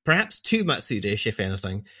 perhaps too Matsuda-ish, if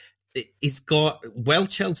anything. He's got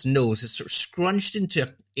Wildchild's nose is sort of scrunched into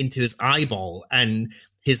his eyeball, and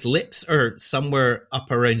his lips are somewhere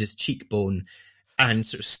up around his cheekbone and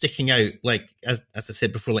sort of sticking out, like, as I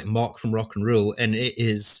said before, like Mock from Rock and Roll, and it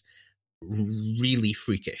is really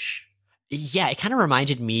freakish. Yeah, it kind of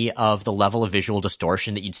reminded me of the level of visual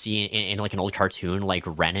distortion that you'd see in like an old cartoon like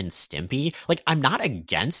Ren and Stimpy. Like, I'm not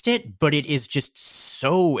against it, but it is just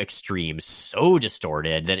so extreme, so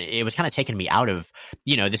distorted that it was kind of taking me out of,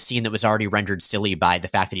 you know, the scene that was already rendered silly by the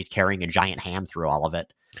fact that he's carrying a giant ham through all of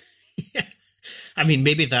it. Yeah. I mean,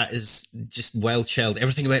 maybe that is just Wildchild.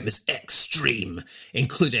 Everything about him is extreme,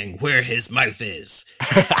 including where his mouth is.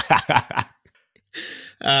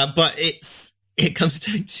 But it comes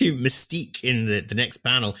down to Mystique in the next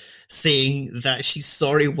panel saying that she's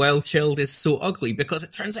sorry Wildchild is so ugly, because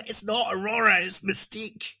it turns out it's not Aurora, it's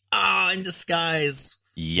Mystique. In disguise.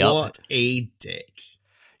 Yep. What a dick.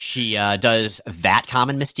 She does that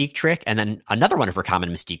common Mystique trick, and then another one of her common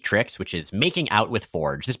Mystique tricks, which is making out with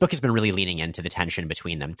Forge. This book has been really leaning into the tension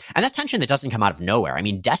between them. And that's tension that doesn't come out of nowhere. I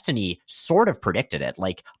mean, Destiny sort of predicted it,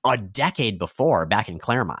 like a decade before, back in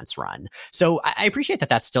Claremont's run. So I appreciate that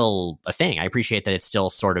that's still a thing. I appreciate that it's still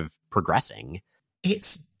sort of progressing.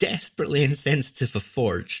 It's desperately insensitive of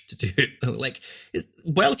Forge to do it. Like,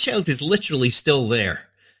 Wildchild is literally still there.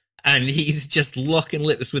 And he's just locking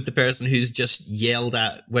lips with the person who's just yelled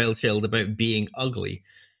at Wildchild about being ugly.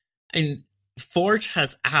 And Forge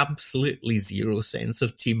has absolutely zero sense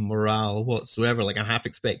of team morale whatsoever. Like, I'm half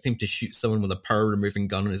expecting him to shoot someone with a power-removing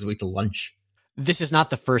gun on his way to lunch. This is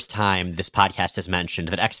not the first time this podcast has mentioned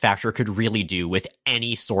that X Factor could really do with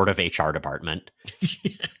any sort of HR department.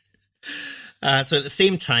 So at the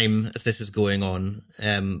same time as this is going on,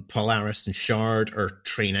 Polaris and Shard are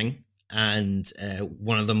training. And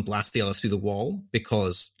one of them blasts the other through the wall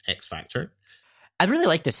because X Factor. I really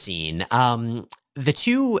like this scene. The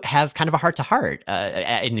two have kind of a heart-to-heart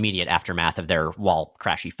in the immediate aftermath of their wall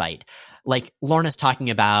crashy fight. Like, Lorna's talking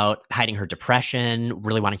about hiding her depression,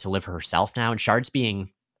 really wanting to live for herself now, and Shard's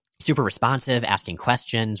being super responsive, asking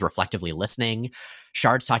questions, reflectively listening.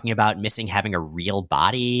 Shard's talking about missing having a real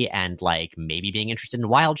body and, like, maybe being interested in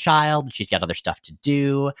Wildchild. She's got other stuff to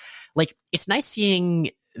do. Like, it's nice seeing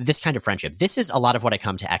this kind of friendship. This is a lot of what I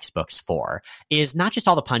come to X books for, is not just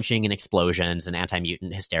all the punching and explosions and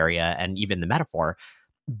anti-mutant hysteria and even the metaphor,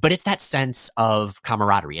 But it's that sense of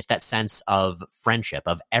camaraderie. It's that sense of friendship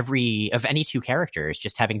of any two characters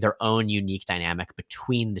just having their own unique dynamic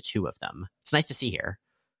between the two of them. It's nice to see here.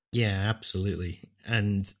 Yeah, absolutely.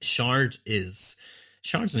 And Shard's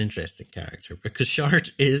an interesting character because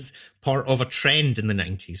Shard is part of a trend in the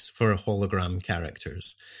 90s for hologram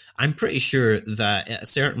characters. I'm pretty sure that at a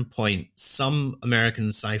certain point, some American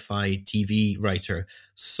sci-fi TV writer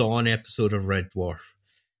saw an episode of Red Dwarf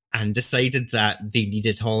and decided that they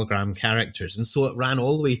needed hologram characters. And so it ran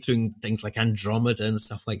all the way through things like Andromeda and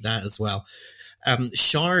stuff like that as well.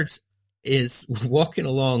 Shard is walking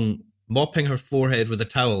along, mopping her forehead with a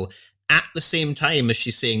towel at the same time as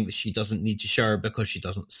she's saying that she doesn't need to shower because she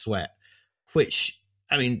doesn't sweat. Which,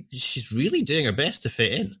 I mean, she's really doing her best to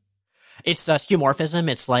fit in. It's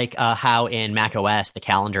skeuomorphism. It's like how in macOS the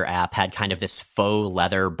calendar app had kind of this faux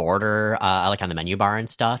leather border, like on the menu bar and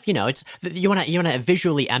stuff. You know, it's you want to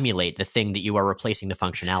visually emulate the thing that you are replacing the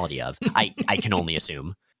functionality of. I can only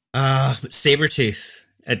assume. Sabretooth,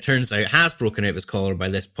 it turns out, has broken out of his collar by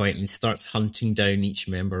this point and starts hunting down each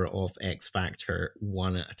member of X Factor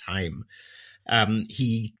one at a time.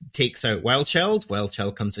 He takes out Wildchild.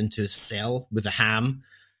 Wildchild comes into his cell with a ham.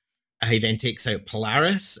 He then takes out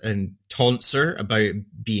Polaris and taunts her about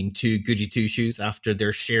being too goody two-shoes after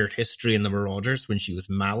their shared history in the Marauders when she was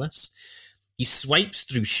Malice. He swipes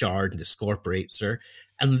through Shard and discorporates her.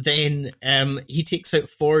 And then he takes out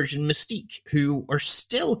Forge and Mystique, who are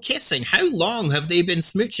still kissing. How long have they been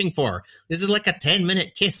smooching for? This is like a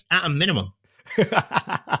 10-minute kiss at a minimum.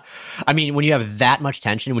 I mean, when you have that much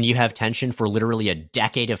tension, when you have tension for literally a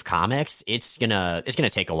decade of comics, it's gonna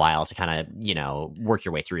take a while to kind of, work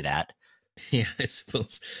your way through that. Yeah, I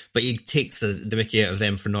suppose. But he takes the mickey out of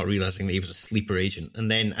them for not realizing that he was a sleeper agent. And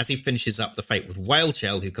then as he finishes up the fight with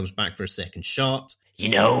Wildchild, who comes back for a second shot.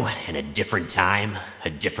 In a different time, a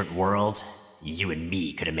different world, you and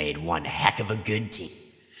me could have made one heck of a good team.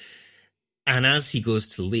 And as he goes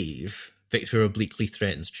to leave, Victor obliquely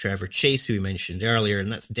threatens Trevor Chase, who we mentioned earlier, and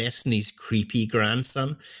that's Destiny's creepy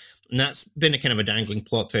grandson. And that's been a kind of a dangling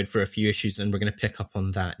plot thread for a few issues, and we're going to pick up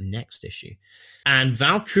on that next issue. And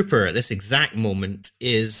Val Cooper, at this exact moment,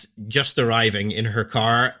 is just arriving in her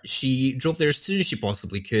car. She drove there as soon as she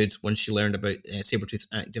possibly could when she learned about Sabretooth's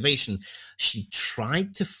activation. She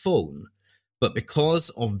tried to phone, but because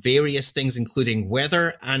of various things, including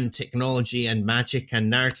weather and technology and magic and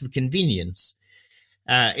narrative convenience,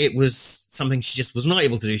 it was something she just was not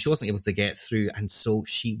able to do. She wasn't able to get through, and so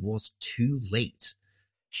she was too late.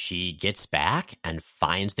 She gets back and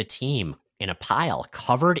finds the team in a pile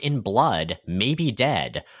covered in blood, maybe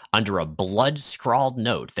dead, under a blood-scrawled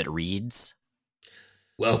note that reads,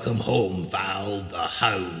 "Welcome home, Val. The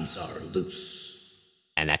hounds are loose."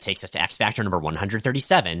 And that takes us to X Factor number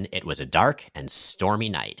 137. It was a dark and stormy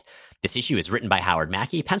night. This issue is written by Howard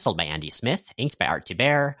Mackey, penciled by Andy Smith, inked by Art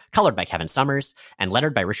Thibert, colored by Kevin Summers, and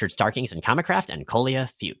lettered by Richard Starkings and Comicraft and Colia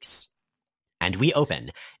Fuchs. And we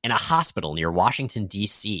open in a hospital near Washington,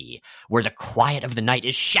 D.C., where the quiet of the night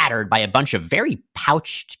is shattered by a bunch of very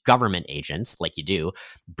pouched government agents, like you do,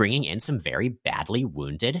 bringing in some very badly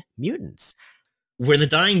wounded mutants. We're in the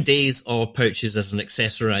dying days of pouches as an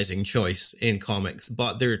accessorizing choice in comics,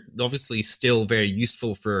 but they're obviously still very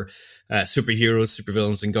useful for superheroes,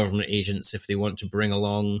 supervillains, and government agents if they want to bring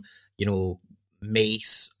along,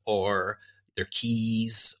 mace or their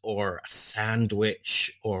keys or a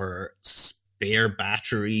sandwich or spare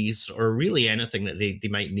batteries or really anything that they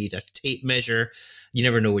might need. A tape measure. You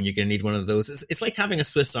never know when you're going to need one of those. It's like having a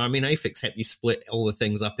Swiss Army knife, except you split all the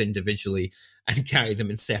things up individually and carry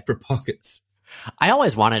them in separate pockets. I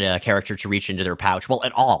always wanted a character to reach into their pouch, well,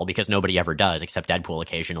 at all, because nobody ever does, except Deadpool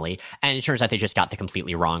occasionally. And it turns out they just got the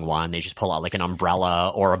completely wrong one. They just pull out like an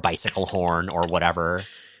umbrella or a bicycle horn or whatever.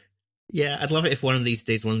 Yeah, I'd love it if one of these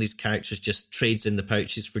days one of these characters just trades in the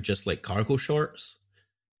pouches for just like cargo shorts.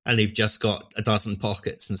 And they've just got a dozen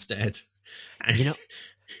pockets instead.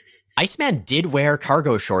 Iceman did wear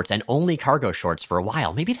cargo shorts and only cargo shorts for a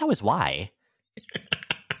while. Maybe that was why.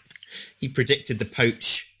 He predicted the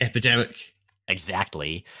pouch epidemic.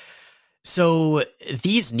 Exactly. So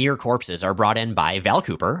these near corpses are brought in by Val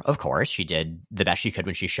Cooper, of course. She did the best she could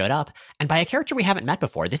when she showed up. And by a character we haven't met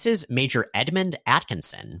before. This is Major Edmund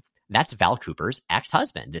Atkinson. That's Val Cooper's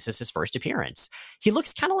ex-husband. This is his first appearance. He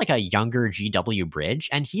looks kind of like a younger G.W. Bridge,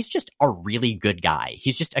 and he's just a really good guy.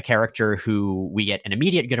 He's just a character who we get an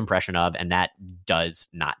immediate good impression of, and that does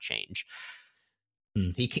not change.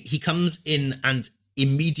 He comes in and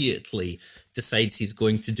immediately decides he's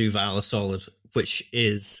going to do Val a solid, which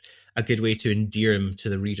is a good way to endear him to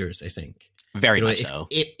the readers, I think. Very much so.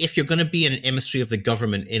 If you're going to be an emissary of the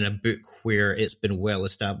government in a book where it's been well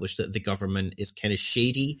established that the government is kind of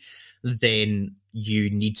shady, then you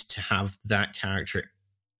need to have that character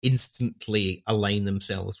instantly align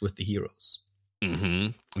themselves with the heroes.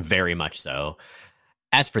 Mm-hmm. Very much so.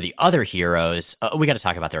 As for the other heroes, we got to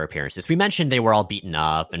talk about their appearances. We mentioned they were all beaten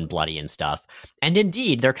up and bloody and stuff. And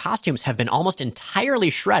indeed, their costumes have been almost entirely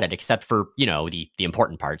shredded, except for, the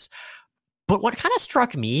important parts. But what kind of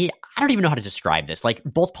struck me, I don't even know how to describe this. Like,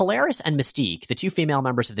 both Polaris and Mystique, the two female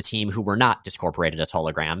members of the team who were not discorporated as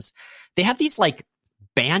holograms, they have these, like,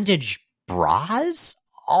 bandage bras,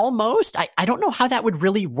 almost. I don't know how that would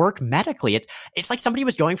really work medically. It's like somebody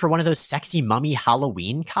was going for one of those sexy mummy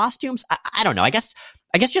Halloween costumes. I don't know. I guess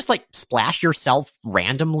just, like, splash yourself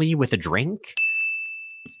randomly with a drink.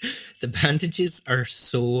 The bandages are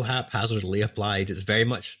so haphazardly applied. It's very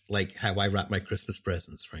much like how I wrap my Christmas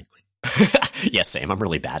presents, frankly. Yes, same. I'm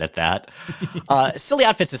really bad at that. Silly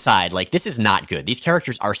outfits aside, like, this is not good. These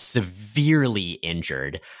characters are severely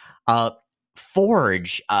injured.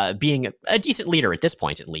 Forge, being a decent leader at this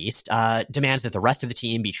point at least, demands that the rest of the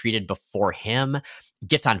team be treated before him,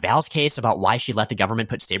 gets on Val's case about why she let the government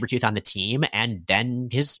put Sabretooth on the team, and then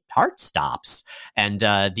his heart stops. And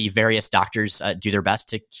the various doctors do their best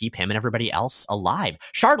to keep him and everybody else alive.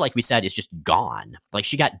 Shard, like we said, is just gone. Like,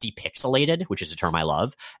 she got depixelated, which is a term I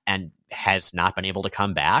love, and has not been able to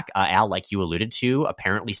come back. Al, like you alluded to,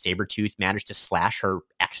 apparently Sabretooth managed to slash her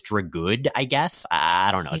extra good, I guess.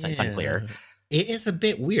 I don't know. It's unclear. It is a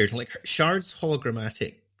bit weird. Like, Shard's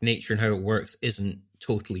hologrammatic nature and how it works isn't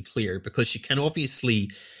totally clear, because she can obviously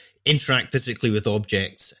interact physically with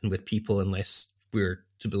objects and with people, unless we're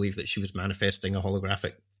to believe that she was manifesting a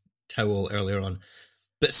holographic towel earlier on.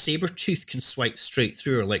 But Sabretooth can swipe straight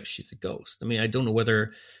through her like she's a ghost. I mean, I don't know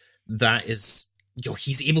whether that is...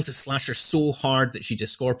 he's able to slash her so hard that she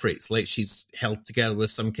discorporates, like she's held together with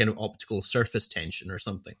some kind of optical surface tension or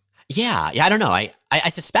something. Yeah, I don't know. I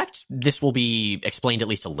suspect this will be explained at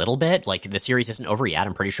least a little bit. Like, the series isn't over yet.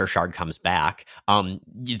 I'm pretty sure Shard comes back.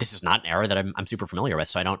 This is not an era that I'm super familiar with,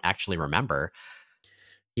 so I don't actually remember.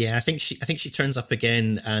 Yeah, I think she turns up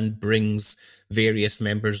again and brings various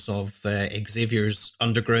members of Xavier's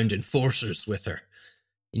underground enforcers with her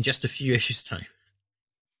in just a few issues' time.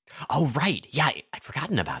 Oh, right. Yeah, I'd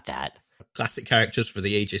forgotten about that. Classic characters for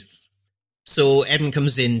the ages. So Edmund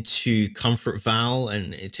comes in to comfort Val,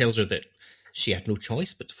 and it tells her that she had no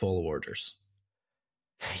choice but to follow orders.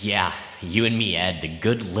 Yeah, you and me, Ed, the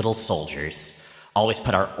good little soldiers, always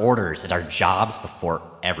put our orders and our jobs before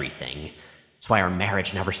everything. That's why our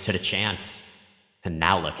marriage never stood a chance. And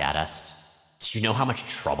now look at us. Do you know how much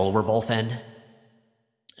trouble we're both in?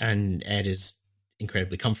 And Ed is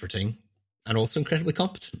incredibly comforting and also incredibly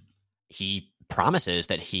competent. He promises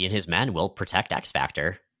that he and his men will protect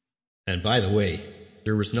X-Factor. And by the way,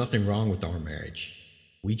 there was nothing wrong with our marriage.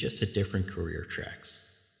 We just had different career tracks.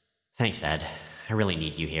 Thanks, Ed. I really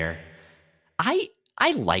need you here. I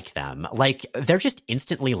like them. Like, they're just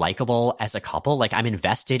instantly likable as a couple. Like, I'm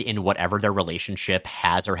invested in whatever their relationship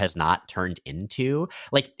has or has not turned into.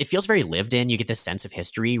 Like, it feels very lived in. You get this sense of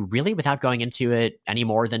history, really, without going into it any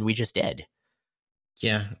more than we just did.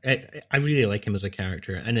 Yeah, I really like him as a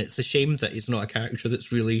character. And it's a shame that he's not a character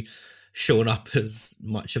that's really shown up as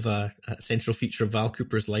much of a central feature of Val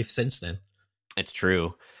Cooper's life since then. It's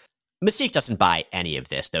true. Mystique doesn't buy any of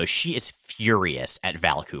this, though. She is furious at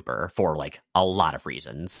Val Cooper for, like, a lot of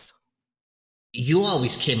reasons. You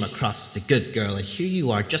always came across as the good girl, and here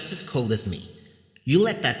you are just as cold as me. You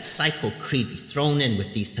let that psycho Creed be thrown in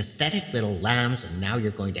with these pathetic little lambs, and now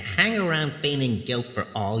you're going to hang around feigning guilt for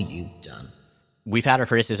all you've done. We've had our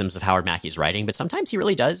criticisms of Howard Mackey's writing, but sometimes he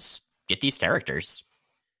really does get these characters.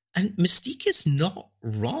 And Mystique is not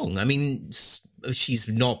wrong. I mean, she's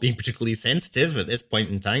not being particularly sensitive at this point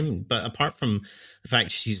in time, but apart from the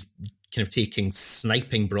fact she's kind of taking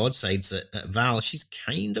sniping broadsides at Val, she's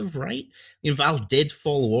kind of right. I mean, Val did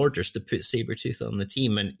follow orders to put Sabretooth on the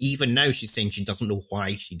team, and even now she's saying she doesn't know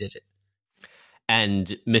why she did it. And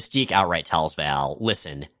Mystique outright tells Val,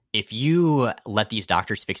 listen, if you let these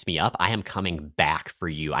doctors fix me up, I am coming back for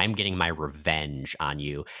you. I'm getting my revenge on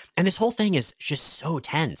you. And this whole thing is just so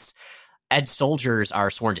tense. Ed's soldiers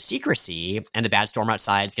are sworn to secrecy, and the bad storm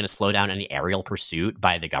outside is going to slow down any aerial pursuit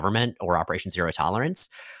by the government or Operation Zero Tolerance.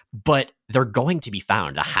 But they're going to be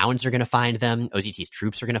found. The Hounds are going to find them. OZT's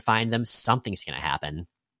troops are going to find them. Something's going to happen.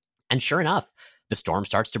 And sure enough, the storm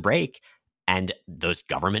starts to break, and those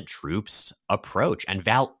government troops approach. And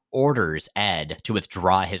Val orders Ed to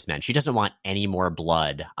withdraw his men. She doesn't want any more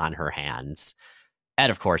blood on her hands. Ed,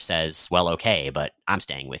 of course, says, well, okay, but I'm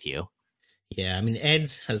staying with you. Yeah, I mean,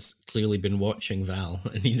 Ed has clearly been watching Val,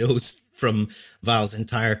 and he knows from Val's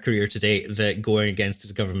entire career to date that going against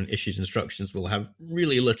his government-issued instructions will have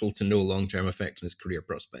really little to no long-term effect on his career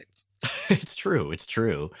prospects. It's true. It's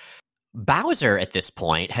true. Bowser, at this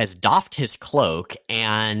point, has doffed his cloak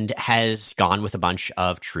and has gone with a bunch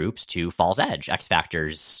of troops to Falls Edge, X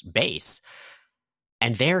Factor's base.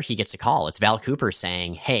 And there he gets a call. It's Val Cooper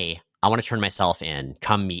saying, hey, I want to turn myself in.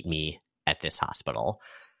 Come meet me at this hospital.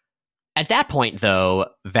 At that point, though,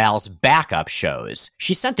 Val's backup shows.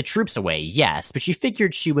 She sent the troops away, yes, but she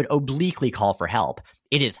figured she would obliquely call for help.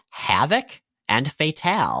 It is Havoc and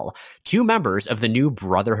Fatale, two members of the new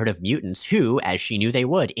Brotherhood of Mutants who, as she knew they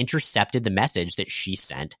would, intercepted the message that she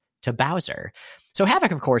sent to Bowser. So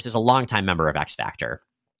Havoc, of course, is a longtime member of X Factor.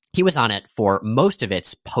 He was on it for most of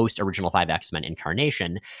its post-Original 5 X-Men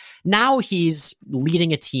incarnation. Now he's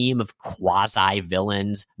leading a team of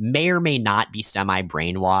quasi-villains, may or may not be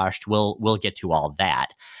semi-brainwashed. We'll get to all that.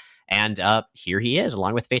 And here he is,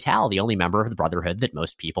 along with Fatale, the only member of the Brotherhood that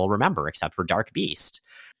most people remember, except for Dark Beast.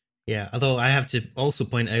 Yeah, although I have to also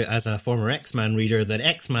point out as a former X-Man reader that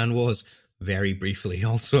X-Man was, very briefly,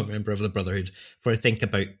 also a member of the Brotherhood for, I think,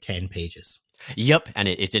 about 10 pages. Yep, and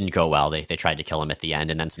it didn't go well. They tried to kill him at the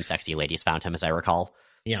end, and then some sexy ladies found him, as I recall.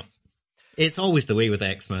 Yeah. It's always the way with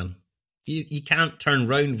X-Men. You can't turn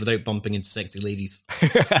round without bumping into sexy ladies.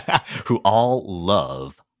 Who all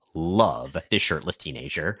love this shirtless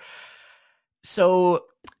teenager. So,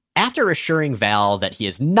 after assuring Val that he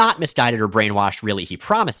is not misguided or brainwashed, really, he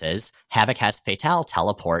promises, Havoc has Fatale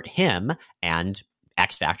teleport him and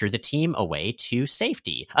X Factor, the team, away to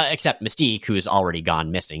safety. Except Mystique, who's already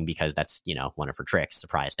gone missing because that's, one of her tricks.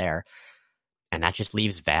 Surprise there. And that just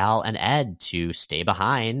leaves Val and Ed to stay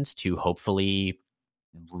behind to hopefully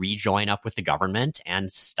rejoin up with the government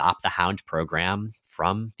and stop the Hound program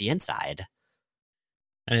from the inside.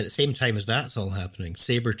 And at the same time as that's all happening,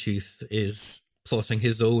 Sabretooth is plotting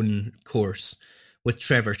his own course with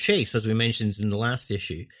Trevor Chase, as we mentioned in the last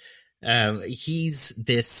issue. He's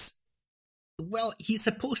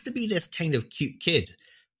supposed to be this kind of cute kid,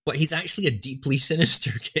 but he's actually a deeply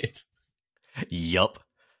sinister kid. Yup.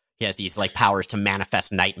 He has these powers to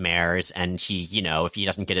manifest nightmares, and he, if he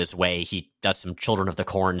doesn't get his way, he does some Children of the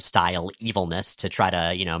Corn style evilness to try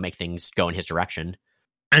to, make things go in his direction.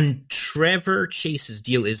 And Trevor Chase's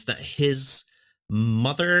deal is that his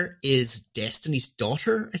mother is Destiny's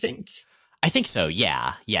daughter, I think. I think so,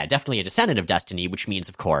 yeah. Yeah, definitely a descendant of Destiny, which means,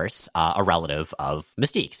 of course, a relative of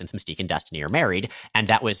Mystique, since Mystique and Destiny are married. And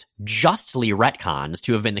that was justly retconned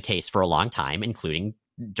to have been the case for a long time, including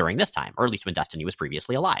during this time, or at least when Destiny was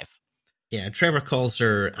previously alive. Yeah, Trevor calls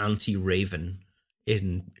her Auntie Raven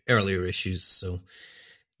in earlier issues, so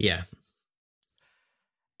yeah.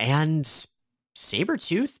 And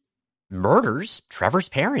Sabretooth murders Trevor's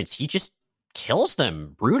parents. He just kills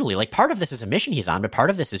them brutally. Part of this is a mission he's on, but part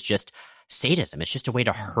of this is just sadism. It's just a way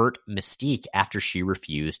to hurt Mystique after she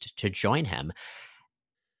refused to join him.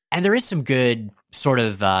 And there is some good sort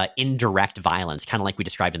of indirect violence, kind of like we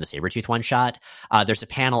described in the Sabretooth one-shot. There's a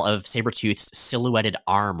panel of Sabretooth's silhouetted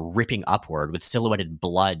arm ripping upward with silhouetted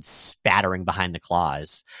blood spattering behind the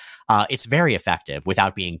claws. It's very effective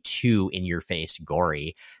without being too in-your-face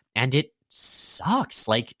gory. And it sucks.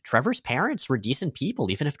 Trevor's parents were decent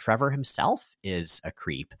people, even if Trevor himself is a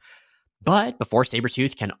creep. But before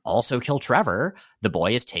Sabretooth can also kill Trevor, the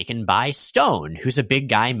boy is taken by Stone, who's a big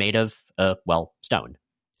guy made of, stone.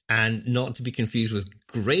 And not to be confused with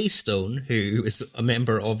Greystone, who is a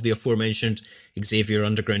member of the aforementioned Xavier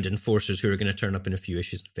Underground Enforcers, who are going to turn up in a few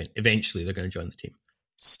issues. Eventually, they're going to join the team.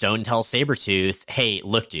 Stone tells Sabretooth, hey,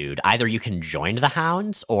 look, dude, either you can join the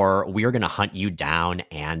Hounds, or we're going to hunt you down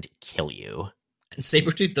and kill you. And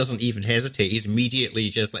Sabretooth doesn't even hesitate. He's immediately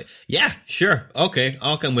just like, yeah, sure, okay,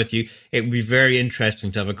 I'll come with you. It would be very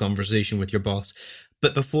interesting to have a conversation with your boss.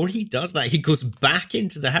 But before he does that, he goes back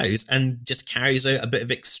into the house and just carries out a bit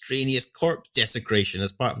of extraneous corpse desecration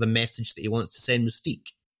as part of the message that he wants to send Mystique.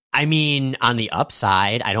 I mean, on the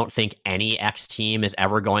upside, I don't think any X team is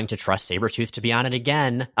ever going to trust Sabretooth to be on it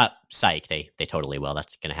again. Psych, they totally will.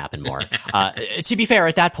 That's going to happen more. To be fair,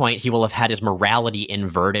 at that point, he will have had his morality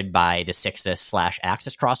inverted by the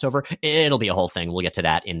Sixus/Axis crossover. It'll be a whole thing. We'll get to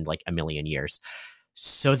that in a million years.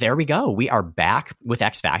 So there we go. We are back with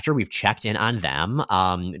X Factor. We've checked in on them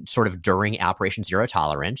sort of during Operation Zero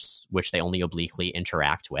Tolerance, which they only obliquely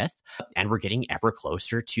interact with. And we're getting ever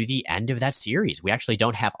closer to the end of that series. We actually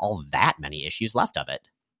don't have all that many issues left of it.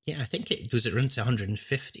 Yeah, I think it run to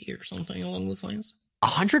 150 or something along those lines.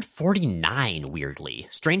 149, weirdly.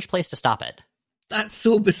 Strange place to stop it. That's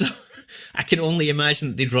so bizarre. I can only imagine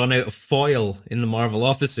that they'd run out of foil in the Marvel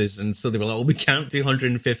offices, and so they were like, well, we can't do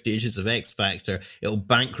 150 issues of X Factor. It'll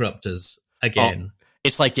bankrupt us again. Oh,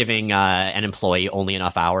 it's like giving an employee only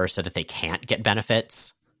enough hours so that they can't get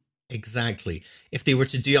benefits. Exactly. If they were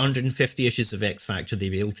to do 150 issues of X Factor, they'd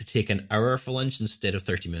be able to take an hour for lunch instead of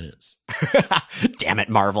 30 minutes. Damn it,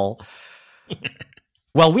 Marvel.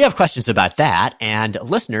 Well, we have questions about that, and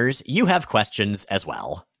listeners, you have questions as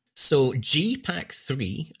well. So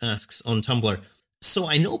GPack3 asks on Tumblr, so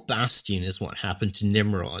I know Bastion is what happened to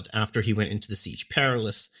Nimrod after he went into the Siege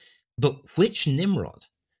Perilous, but which Nimrod?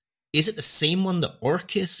 Is it the same one that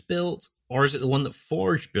Orcus built, or is it the one that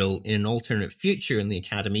Forge built in an alternate future in the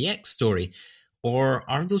Academy X story? Or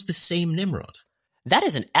are those the same Nimrod? That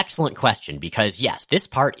is an excellent question because, yes, this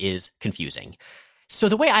part is confusing. So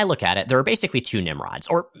the way I look at it, there are basically two Nimrods,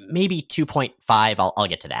 or maybe 2.5, I'll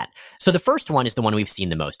get to that. So the first one is the one we've seen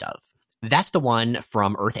the most of. That's the one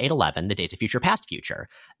from Earth 811, the Days of Future Past Future.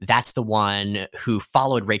 That's the one who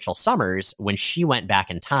followed Rachel Summers when she went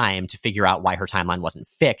back in time to figure out why her timeline wasn't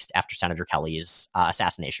fixed after Senator Kelly's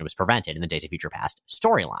assassination was prevented in the Days of Future Past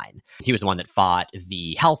storyline. He was the one that fought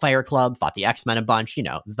the Hellfire Club, fought the X-Men a bunch,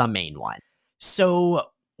 the main one. So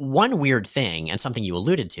one weird thing, and something you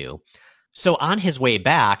alluded to, so on his way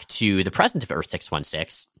back to the present of Earth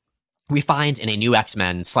 616, we find in a New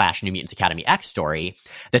X-Men / New Mutants Academy X story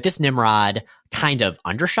that this Nimrod kind of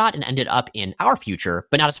undershot and ended up in our future,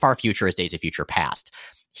 but not as far future as Days of Future Past.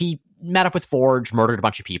 He met up with Forge, murdered a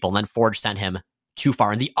bunch of people, and then Forge sent him too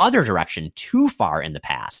far in the other direction, too far in the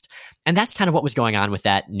past. And that's kind of what was going on with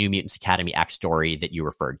that New Mutants Academy X story that you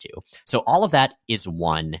referred to. So all of that is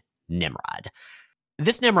one Nimrod.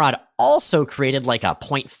 This Nimrod also created like a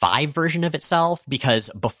 0.5 version of itself, because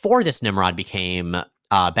before this Nimrod became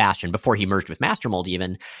Bastion, before he merged with Mastermold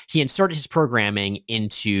even, he inserted his programming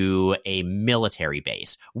into a military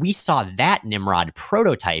base. We saw that Nimrod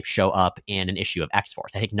prototype show up in an issue of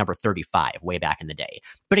X-Force, I think number 35, way back in the day.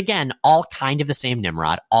 But again, all kind of the same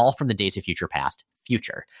Nimrod, all from the Days of Future Past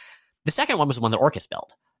future. The second one was the one that Orcus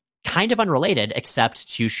built. Kind of unrelated,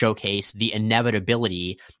 except to showcase the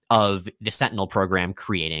inevitability of the Sentinel program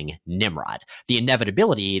creating Nimrod. The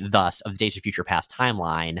inevitability, thus, of the Days of Future Past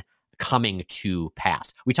timeline coming to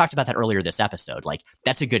pass. We talked about that earlier this episode. Like,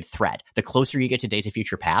 that's a good thread. The closer you get to Days of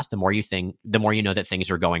Future Past, the more you know that things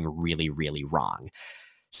are going really, really wrong.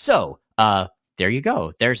 So, there you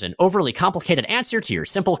go. There's an overly complicated answer to your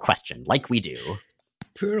simple question, like we do.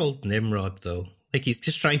 Poor old Nimrod, though. Like, he's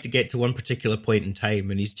just trying to get to one particular point in time,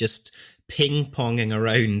 and he's just ping-ponging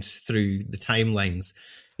around through the timelines.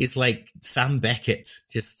 He's like Sam Beckett,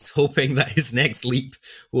 just hoping that his next leap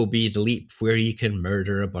will be the leap where he can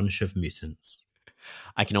murder a bunch of mutants.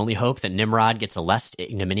 I can only hope that Nimrod gets a less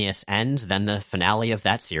ignominious end than the finale of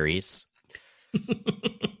that series.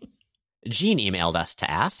 Gene emailed us to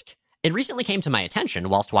ask, it recently came to my attention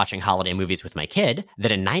whilst watching holiday movies with my kid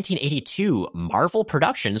that in 1982, Marvel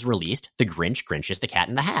Productions released The Grinch is the Cat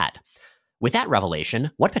in the Hat. With that revelation,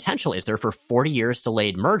 what potential is there for 40 years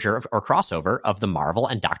delayed merger or crossover of the Marvel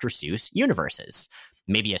and Dr. Seuss universes?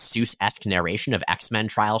 Maybe a Seuss-esque narration of X-Men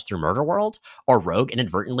trials through Murder World? Or Rogue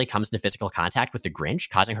inadvertently comes into physical contact with the Grinch,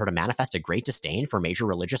 causing her to manifest a great disdain for major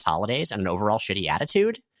religious holidays and an overall shitty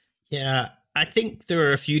attitude? Yeah, I think there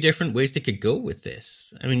are a few different ways they could go with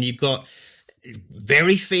this. I mean, you've got,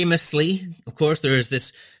 very famously, of course, there is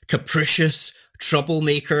this capricious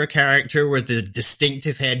troublemaker character with the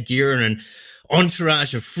distinctive headgear and an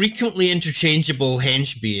entourage of frequently interchangeable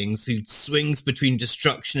hench beings who swings between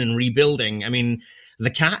destruction and rebuilding. I mean, the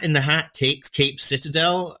Cat in the Hat takes Cape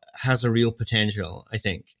Citadel has a real potential, I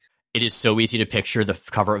think. It is so easy to picture the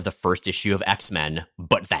cover of the first issue of X-Men,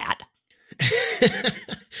 but that.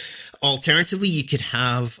 Alternatively, you could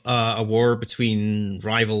have a war between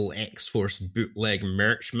rival X-Force bootleg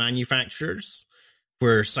merch manufacturers,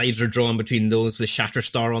 where sides are drawn between those with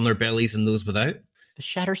Shatterstar on their bellies and those without. The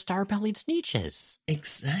Shatterstar-bellied Sneeches.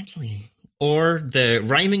 Exactly. Or the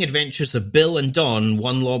rhyming adventures of Bill and Don,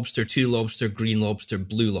 1 lobster, 2 lobster, green lobster,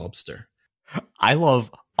 blue lobster. I love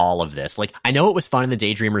all of this. Like, I know it was fun in the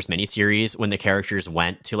Daydreamers miniseries when the characters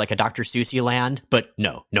went to like a Dr. Seussy land, but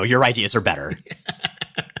no, your ideas are better.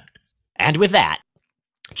 And with that,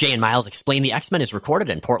 Jay and Miles Explain the X-Men is recorded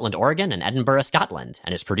in Portland, Oregon and Edinburgh, Scotland,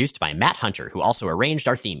 and is produced by Matt Hunter, who also arranged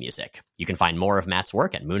our theme music. You can find more of Matt's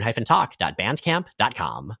work at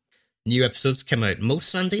moon-talk.bandcamp.com. New episodes come out most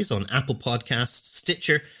Sundays on Apple Podcasts,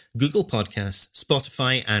 Stitcher, Google Podcasts,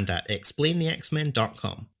 Spotify, and at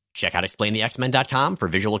explainthexmen.com. Check out explainthexmen.com for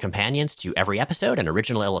visual companions to every episode and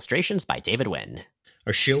original illustrations by David Wynn.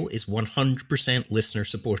 Our show is 100% listener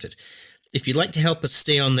supported. If you'd like to help us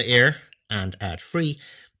stay on the air and ad-free,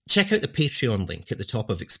 Check out the Patreon link at the top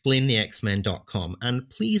of explainthexmen.com, and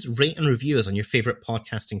please rate and review us on your favorite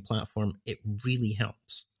podcasting platform. It really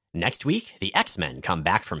helps. Next week, the X-Men come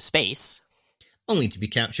back from space, only to be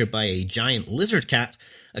captured by a giant lizard cat,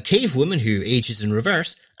 a cave woman who ages in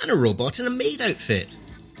reverse, and a robot in a maid outfit.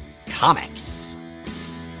 Comics.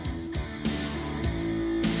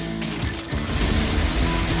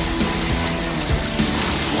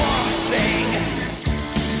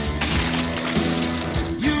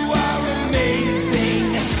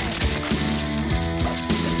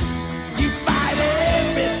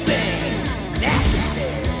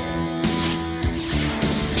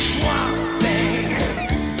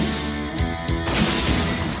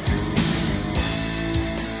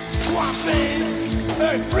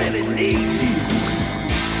 Earth really needs you.